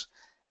consumers,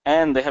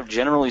 and they have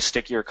generally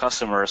stickier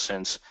customers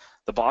since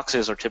the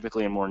boxes are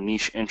typically in more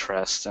niche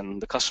interests,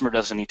 and the customer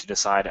doesn't need to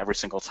decide every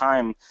single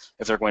time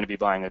if they're going to be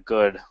buying a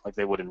good like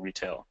they would in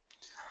retail.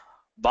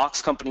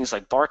 Box companies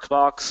like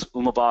BarkBox,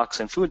 UmaBox,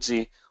 and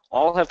Foodsy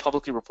all have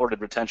publicly reported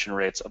retention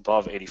rates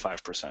above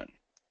 85%.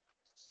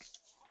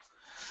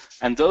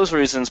 And those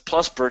reasons,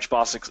 plus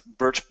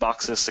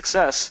Birchbox's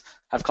success,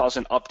 have caused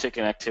an uptick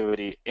in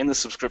activity in the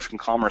subscription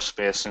commerce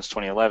space since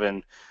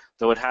 2011,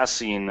 though it has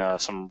seen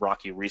some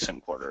rocky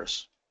recent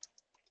quarters.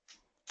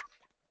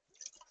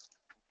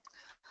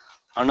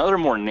 Another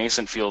more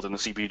nascent field in the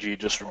CPG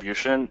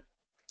distribution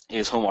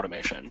is home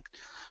automation.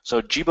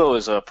 So Jibo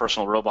is a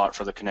personal robot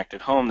for the connected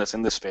home that's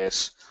in this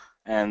space,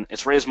 and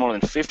it's raised more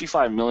than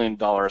 $55 million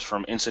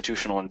from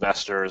institutional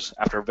investors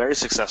after a very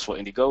successful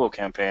Indiegogo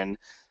campaign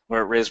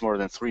where it raised more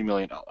than $3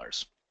 million.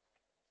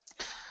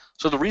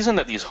 So the reason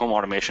that these home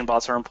automation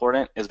bots are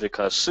important is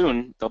because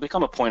soon they'll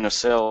become a point of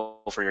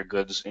sale for your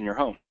goods in your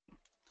home.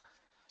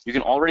 You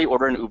can already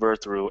order an Uber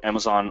through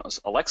Amazon's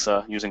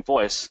Alexa using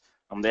voice.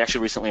 They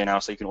actually recently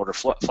announced that you can order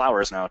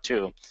flowers now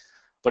too.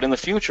 But in the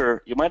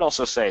future, you might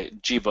also say,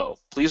 Jibo,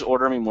 please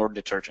order me more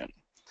detergent.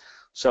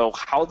 So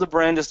how the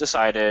brand is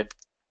decided,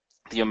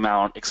 the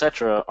amount,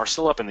 etc., are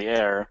still up in the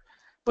air,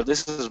 but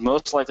this is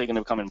most likely going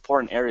to become an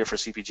important area for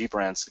CPG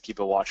brands to keep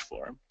a watch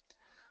for.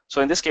 So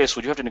in this case,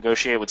 would you have to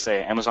negotiate with,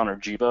 say, Amazon or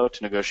Jibo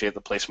to negotiate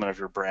the placement of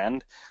your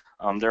brand?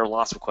 There are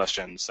lots of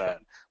questions that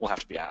will have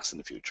to be asked in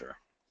the future.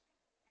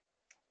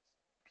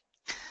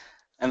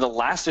 And the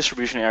last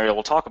distribution area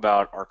we'll talk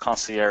about are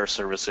concierge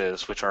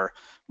services, which are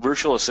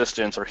virtual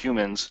assistants or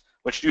humans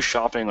which do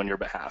shopping on your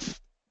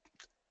behalf.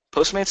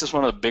 Postmates is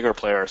one of the bigger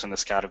players in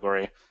this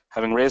category,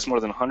 having raised more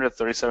than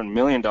 $137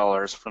 million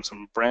from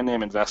some brand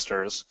name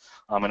investors,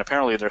 and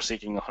apparently they're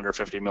seeking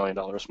 $150 million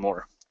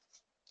more.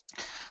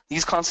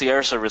 These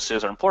concierge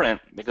services are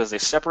important because they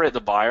separate the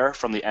buyer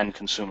from the end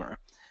consumer,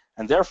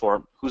 and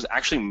therefore who's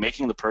actually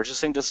making the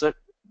purchasing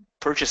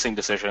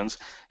decisions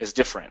is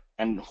different,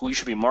 and who you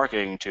should be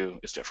marketing to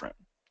is different.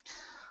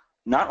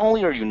 Not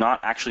only are you not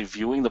actually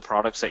viewing the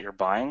products that you're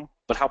buying,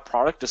 but how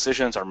product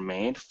decisions are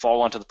made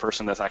fall onto the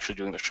person that's actually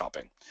doing the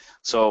shopping.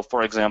 So,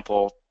 for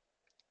example,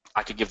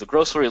 I could give the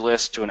grocery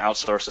list to an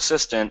outsourced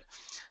assistant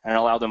and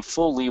allow them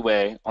full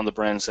leeway on the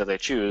brands that they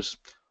choose,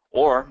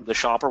 or the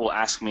shopper will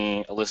ask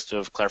me a list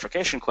of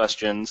clarification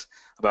questions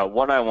about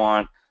what I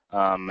want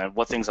and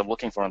what things I'm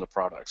looking for in the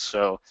product.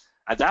 So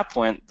at that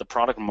point, the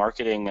product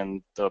marketing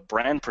and the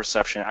brand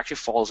perception actually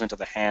falls into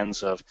the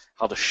hands of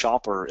how the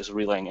shopper is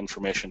relaying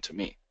information to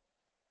me.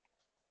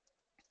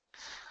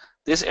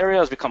 This area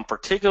has become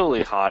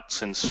particularly hot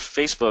since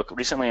Facebook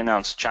recently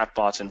announced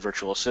chatbots and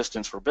virtual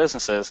assistants for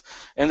businesses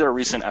in their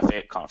recent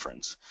F8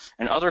 conference,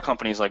 and other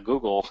companies like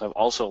Google have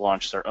also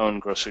launched their own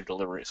grocery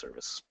delivery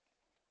service.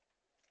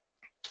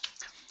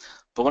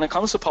 But when it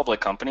comes to public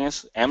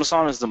companies,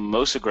 Amazon is the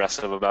most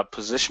aggressive about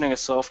positioning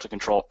itself to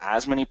control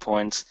as many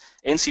points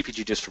in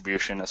CPG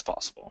distribution as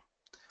possible.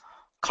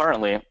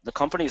 Currently, the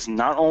company is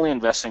not only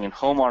investing in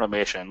home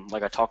automation,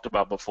 like I talked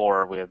about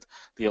before with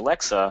the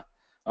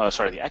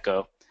the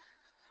Echo,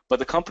 but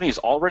the company has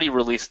already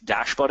released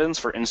dash buttons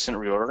for instant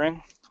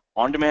reordering,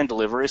 on-demand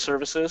delivery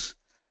services,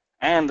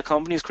 and the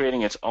company is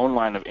creating its own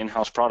line of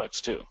in-house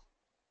products too.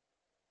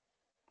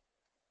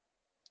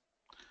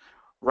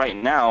 Right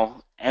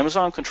now,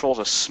 Amazon controls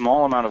a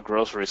small amount of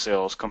grocery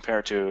sales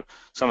compared to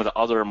some of the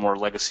other more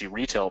legacy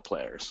retail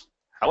players.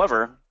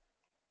 However,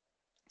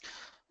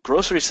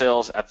 grocery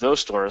sales at those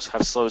stores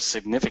have slowed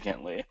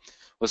significantly,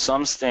 with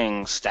some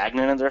staying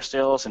stagnant in their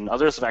sales and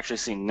others have actually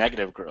seen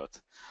negative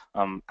growth.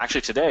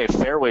 Actually today,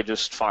 Fairway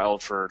just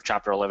filed for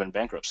Chapter 11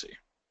 bankruptcy.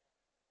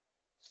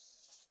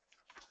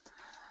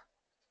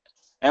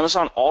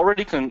 Amazon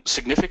already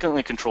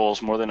significantly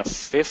controls more than a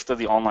fifth of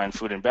the online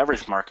food and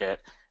beverage market,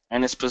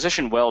 and is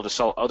positioned well to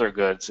sell other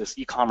goods as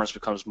e-commerce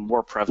becomes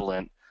more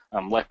prevalent,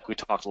 like we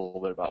talked a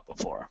little bit about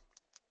before.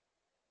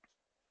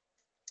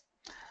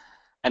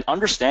 And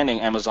understanding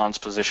Amazon's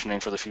positioning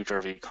for the future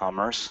of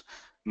e-commerce,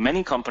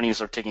 many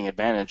companies are taking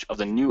advantage of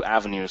the new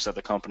avenues that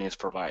the company is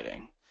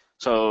providing.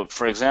 So,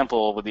 for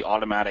example, with the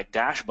automatic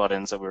dash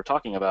buttons that we were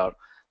talking about,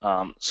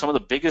 some of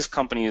the biggest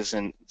companies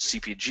in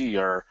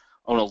CPG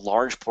own a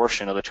large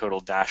portion of the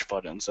total dash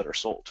buttons that are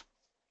sold.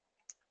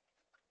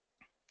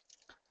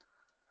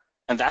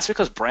 And that's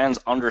because brands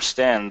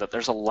understand that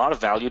there's a lot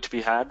of value to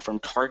be had from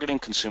targeting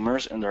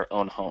consumers in their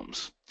own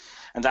homes.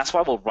 And that's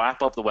why we'll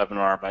wrap up the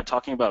webinar by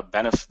talking about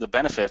the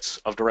benefits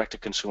of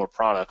direct-to-consumer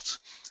products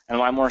and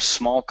why more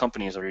small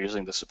companies are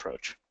using this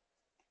approach.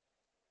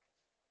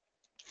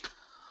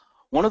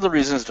 One of the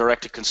reasons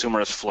direct-to-consumer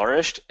has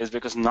flourished is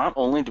because not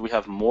only do we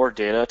have more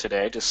data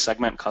today to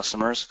segment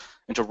customers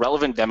into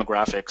relevant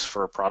demographics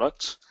for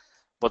products,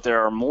 but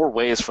there are more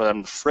ways for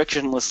them to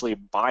frictionlessly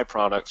buy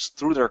products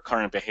through their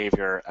current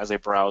behavior as they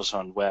browse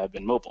on web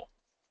and mobile.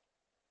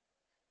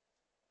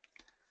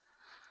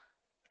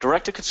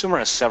 Direct-to-consumer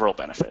has several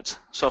benefits.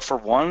 So for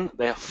one,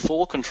 they have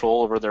full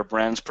control over their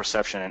brand's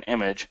perception and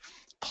image,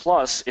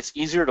 plus it's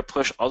easier to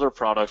push other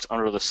products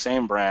under the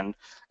same brand,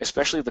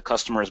 especially if the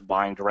customer is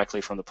buying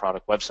directly from the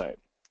product website.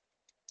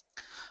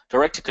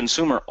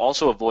 Direct-to-consumer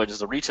also avoids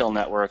the retail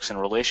networks and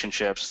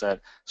relationships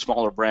that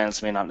smaller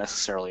brands may not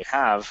necessarily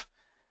have,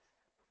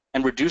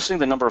 and reducing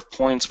the number of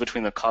points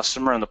between the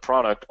customer and the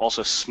product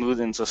also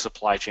smoothens the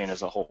supply chain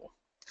as a whole.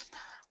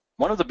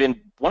 One of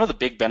the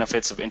big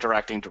benefits of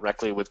interacting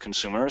directly with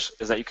consumers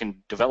is that you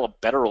can develop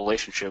better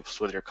relationships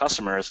with your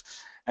customers,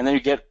 and then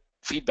you get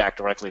feedback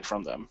directly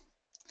from them.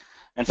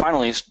 And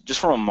finally, just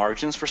from a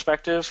margins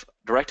perspective,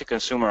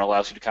 direct-to-consumer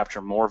allows you to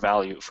capture more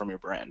value from your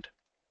brand.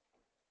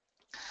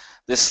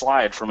 This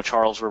slide from a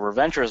Charles River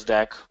Ventures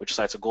deck, which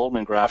cites a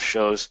Goldman graph,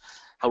 shows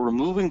how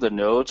removing the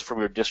nodes from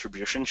your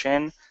distribution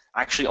chain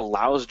actually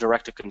allows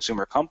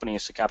direct-to-consumer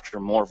companies to capture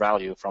more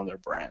value from their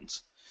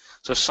brands.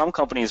 So some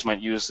companies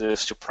might use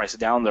this to price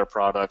down their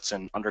products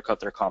and undercut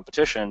their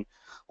competition,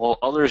 while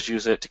others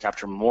use it to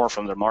capture more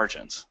from their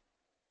margins.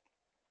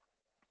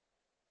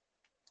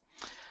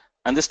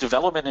 And this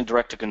development in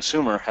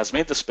direct-to-consumer has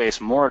made the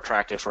space more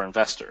attractive for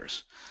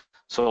investors.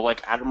 So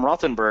like Adam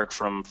Rothenberg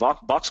from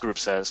Box Group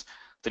says,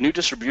 the new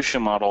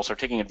distribution models are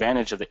taking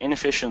advantage of the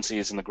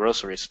inefficiencies in the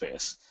grocery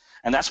space,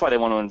 and that's why they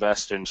want to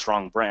invest in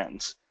strong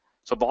brands.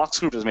 So Box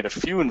Group has made a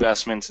few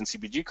investments in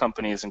CPG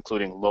companies,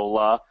 including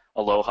Lola,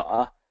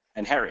 Aloha,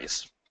 and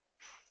Harry's.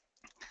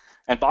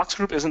 And Box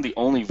Group isn't the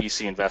only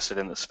VC invested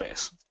in this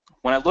space.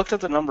 When I looked at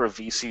the number of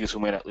VCs who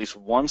made at least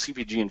one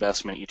CPG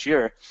investment each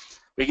year,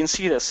 we can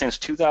see that since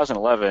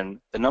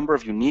 2011, the number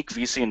of unique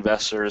VC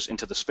investors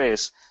into the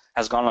space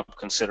has gone up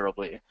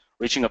considerably,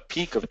 reaching a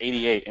peak of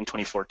 88 in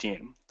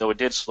 2014, though it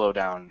did slow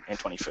down in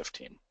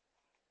 2015.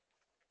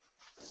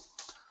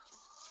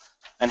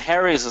 And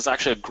Harry's is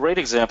actually a great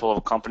example of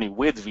a company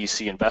with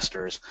VC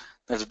investors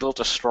that has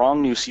built a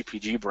strong new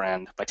CPG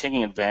brand by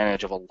taking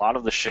advantage of a lot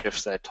of the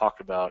shifts that I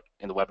talked about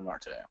in the webinar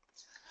today.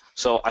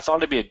 So I thought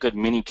it'd be a good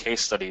mini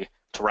case study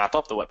to wrap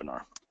up the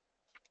webinar.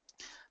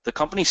 The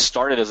company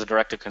started as a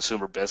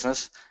direct-to-consumer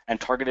business and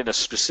targeted a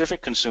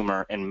specific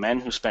consumer in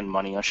men who spend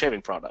money on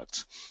shaving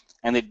products.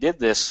 And they did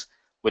this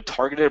with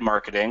targeted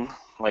marketing,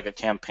 like a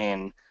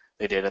campaign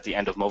they did at the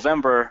end of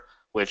November,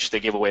 which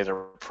they gave away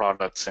their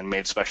products and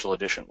made special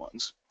edition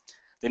ones.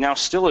 They now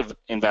still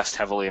invest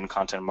heavily in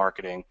content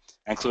marketing,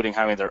 including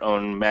having their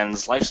own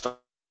men's lifestyle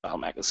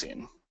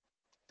magazine.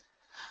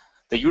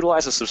 They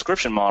utilize a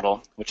subscription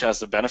model, which has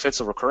the benefits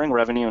of recurring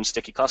revenue and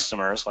sticky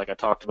customers, like I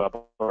talked about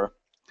before.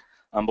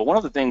 But one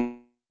of the things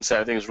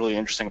that I think is really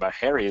interesting about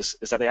Harry's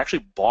is that they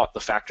actually bought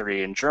the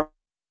factory in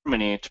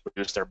Germany to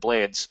produce their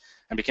blades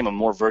and became a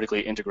more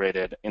vertically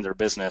integrated in their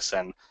business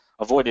and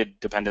avoided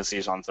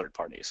dependencies on third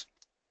parties.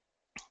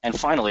 And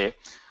finally,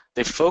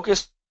 they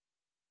focused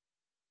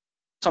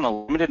on a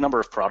limited number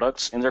of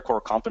products in their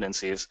core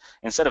competencies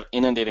instead of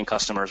inundating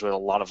customers with a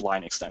lot of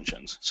line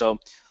extensions. So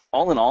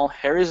all in all,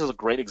 Harry's is a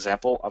great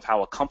example of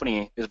how a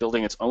company is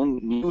building its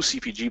own new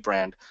CPG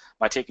brand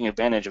by taking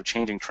advantage of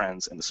changing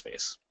trends in the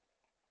space.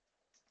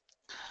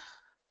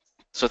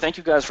 So thank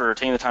you guys for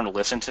taking the time to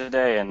listen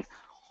today, and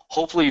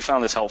hopefully you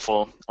found this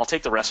helpful. I'll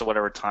take the rest of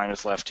whatever time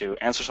is left to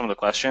answer some of the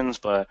questions,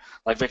 but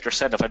like Victor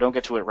said, if I don't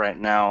get to it right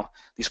now,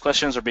 these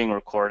questions are being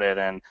recorded,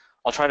 and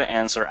I'll try to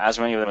answer as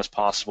many of them as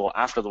possible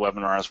after the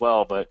webinar as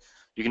well, but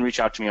you can reach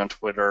out to me on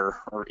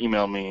Twitter or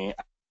email me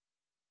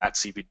at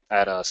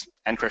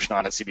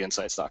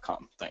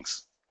nkrishnan@cbinsights.com.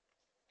 Thanks.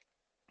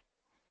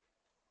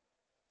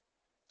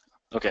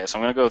 Okay, so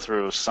I'm going to go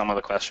through some of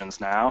the questions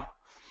now.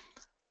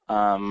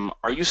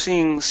 Are you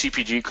seeing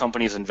CPG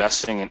companies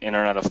investing in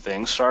Internet of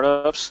Things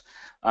startups?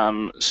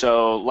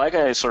 So like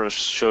I sort of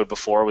showed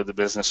before with the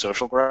business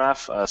social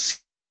graph,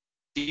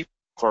 C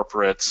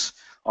corporates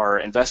are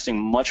investing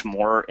much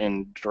more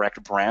in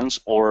direct brands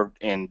or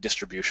in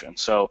distribution.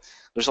 So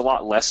there's a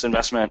lot less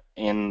investment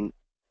in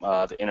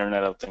the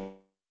Internet of Things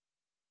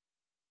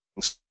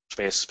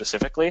space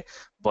specifically,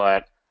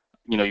 but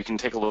you can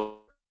take a look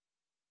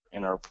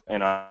in our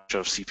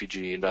of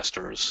CPG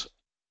investors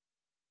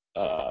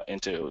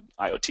into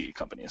IoT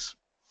companies.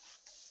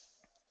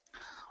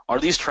 Are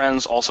these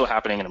trends also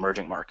happening in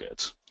emerging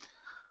markets?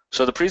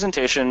 So the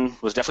presentation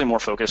was definitely more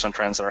focused on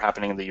trends that are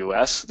happening in the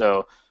U.S.,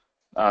 though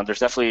there's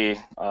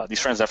definitely these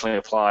trends definitely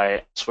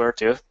apply elsewhere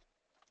too.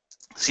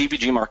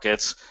 CPG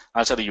markets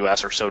outside the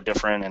U.S. are so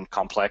different and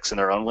complex in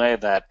their own way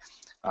that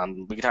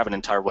we could have an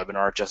entire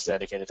webinar just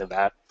dedicated to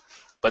that.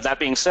 But that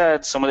being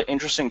said, some of the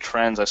interesting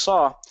trends I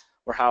saw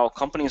were how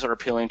companies are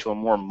appealing to a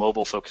more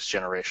mobile-focused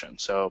generation.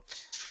 So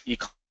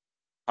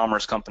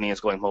e-commerce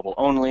companies going mobile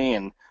only,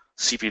 and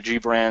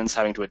CPG brands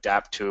having to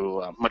adapt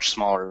to much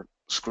smaller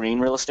screen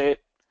real estate.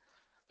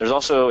 There's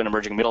also an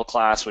emerging middle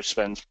class which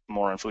spends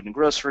more on food and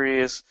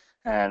groceries,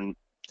 and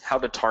how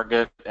to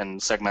target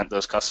and segment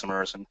those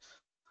customers and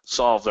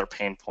solve their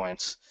pain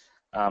points.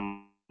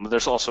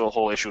 There's also a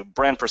whole issue of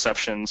brand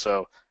perception.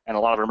 So in a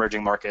lot of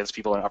emerging markets,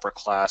 people in upper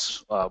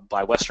class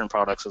buy Western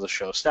products as a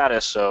show of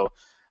status. So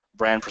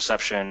brand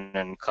perception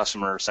and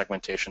customer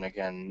segmentation,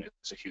 again,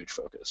 is a huge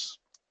focus.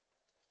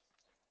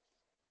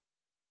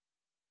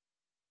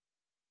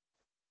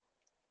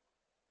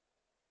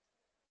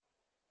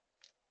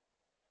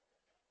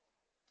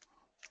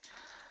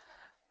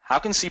 How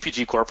can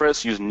CPG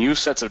corporates use new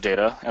sets of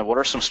data, and what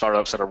are some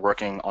startups that are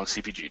working on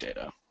CPG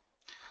data?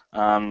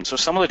 So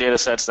some of the data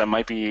sets that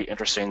might be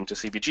interesting to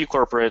CPG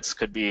corporates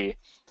could be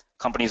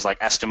companies like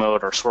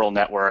Estimate or Swirl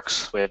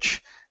Networks,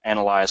 which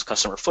analyze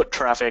customer foot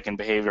traffic and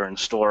behavior in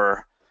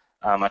store.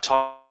 I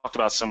talked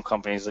about some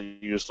companies that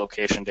use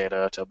location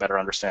data to better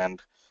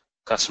understand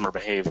customer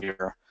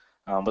behavior.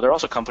 But there are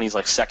also companies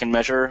like Second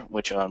Measure,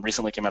 which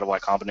recently came out of Y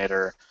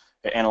Combinator.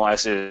 It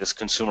analyzes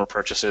consumer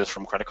purchases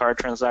from credit card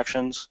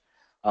transactions.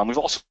 We've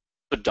also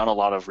done a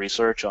lot of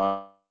research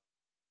on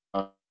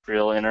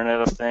real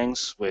Internet of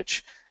Things,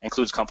 which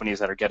includes companies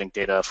that are getting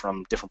data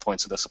from different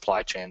points of the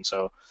supply chain.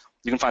 So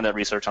you can find that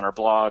research on our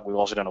blog. We've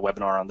also done a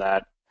webinar on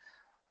that.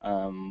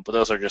 But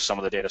those are just some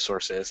of the data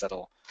sources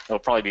that'll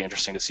probably be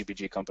interesting to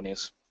CPG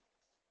companies.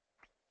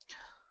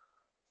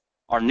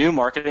 Are new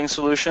marketing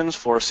solutions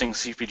forcing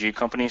CPG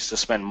companies to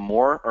spend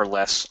more or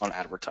less on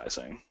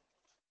advertising?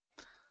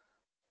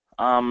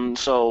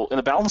 So in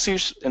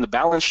the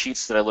balance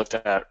sheets that I looked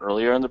at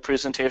earlier in the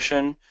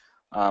presentation,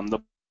 the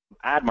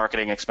ad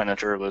marketing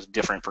expenditure was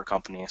different per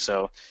company.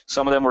 So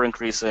some of them were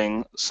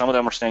increasing, some of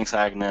them were staying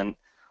stagnant.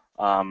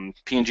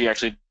 P&G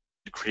actually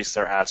decreased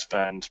their ad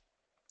spend.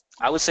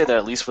 I would say that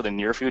at least for the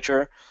near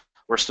future,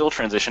 we're still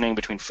transitioning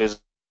between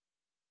physical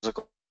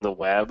and the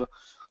web.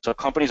 So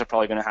companies are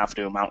probably going to have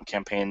to mount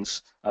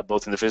campaigns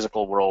both in the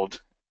physical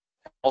world,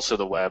 also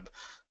the web,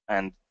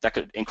 and that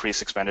could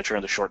increase expenditure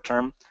in the short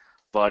term.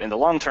 But in the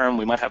long term,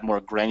 we might have more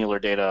granular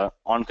data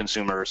on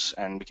consumers,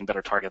 and we can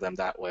better target them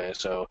that way.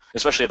 So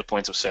especially at the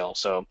points of sale.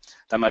 So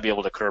that might be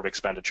able to curb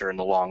expenditure in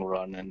the long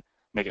run and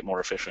make it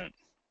more efficient.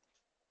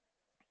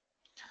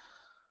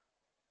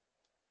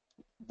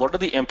 What are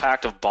the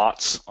impact of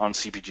bots on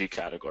CPG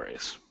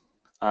categories?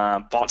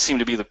 Bots seem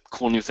to be the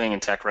cool new thing in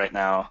tech right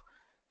now,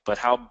 but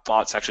how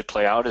bots actually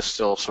play out is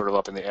still sort of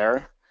up in the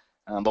air.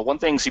 But one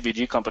thing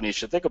CPG companies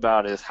should think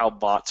about is how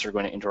bots are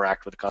going to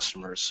interact with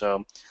customers.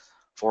 So,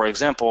 for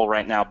example,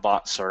 right now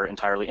bots are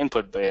entirely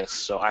input-based,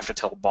 so I have to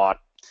tell a bot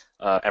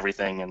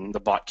everything, and the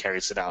bot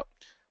carries it out.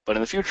 But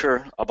in the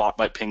future, a bot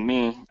might ping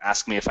me,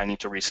 ask me if I need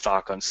to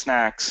restock on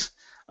snacks.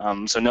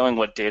 So knowing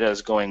what data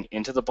is going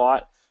into the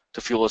bot to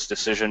fuel its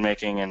decision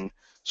making and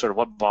sort of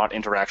what bot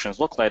interactions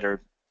look like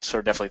are sort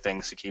of definitely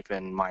things to keep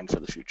in mind for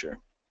the future.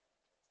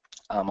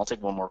 I'll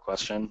take one more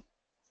question.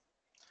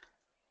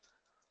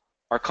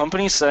 Are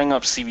companies setting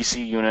up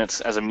CVC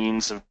units as a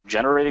means of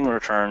generating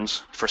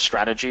returns for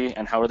strategy,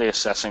 and how are they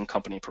assessing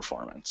company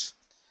performance?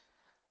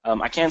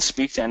 I can't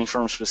speak to any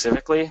firm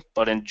specifically,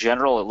 but in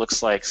general, it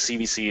looks like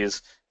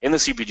CVCs in the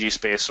CPG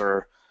space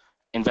are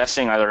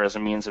investing either as a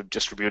means of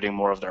distributing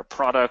more of their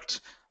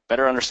product,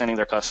 better understanding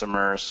their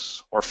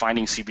customers, or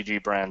finding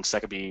CPG brands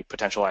that could be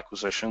potential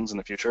acquisitions in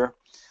the future.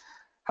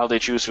 How they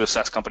choose to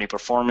assess company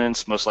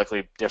performance most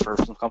likely differs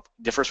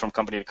from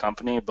company to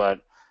company,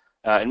 but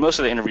in most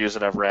of the interviews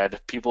that I've read,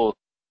 people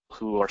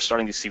who are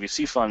starting these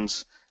CVC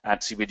funds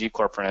at CPG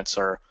corporates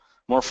are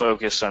more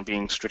focused on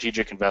being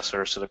strategic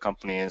investors to the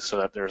companies so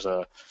that there's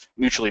a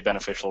mutually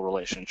beneficial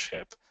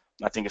relationship.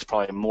 I think it's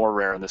probably more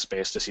rare in this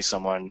space to see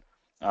someone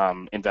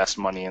invest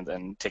money and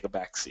then take a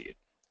back seat.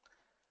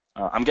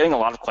 I'm getting a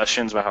lot of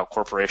questions about how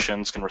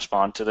corporations can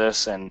respond to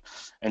this and,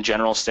 in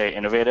general, stay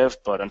innovative,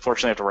 but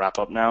unfortunately I have to wrap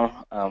up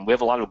now. We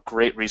have a lot of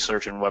great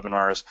research and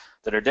webinars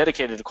that are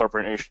dedicated to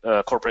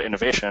corporate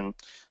innovation,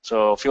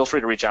 so feel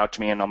free to reach out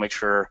to me and I'll make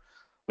sure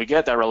we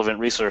get that relevant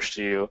research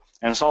to you.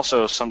 And it's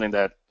also something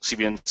that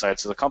CB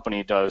Insights as a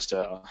company does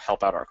to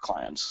help out our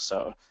clients.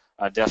 So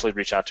definitely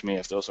reach out to me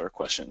if those are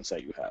questions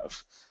that you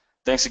have.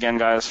 Thanks again,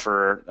 guys,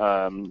 for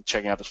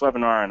checking out this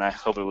webinar, and I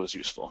hope it was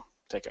useful.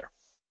 Take care.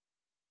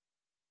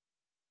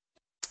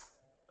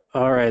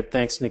 All right,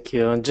 thanks,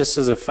 Nikhil. And just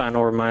as a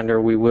final reminder,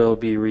 we will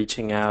be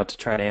reaching out to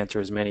try to answer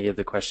as many of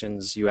the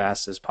questions you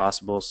asked as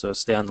possible, so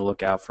stay on the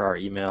lookout for our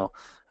email,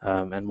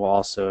 and we'll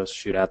also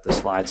shoot out the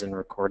slides and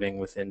recording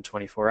within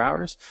 24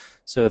 hours.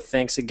 So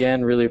thanks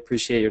again, really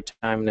appreciate your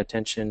time and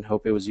attention,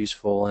 hope it was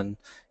useful, and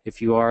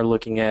if you are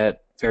looking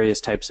at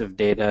various types of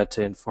data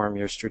to inform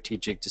your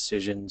strategic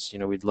decisions,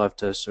 we'd love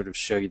to sort of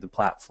show you the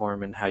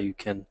platform and how you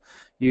can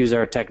use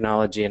our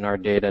technology and our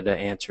data to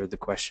answer the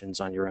questions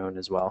on your own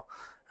as well.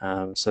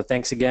 So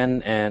thanks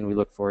again, and we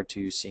look forward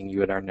to seeing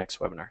you at our next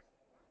webinar.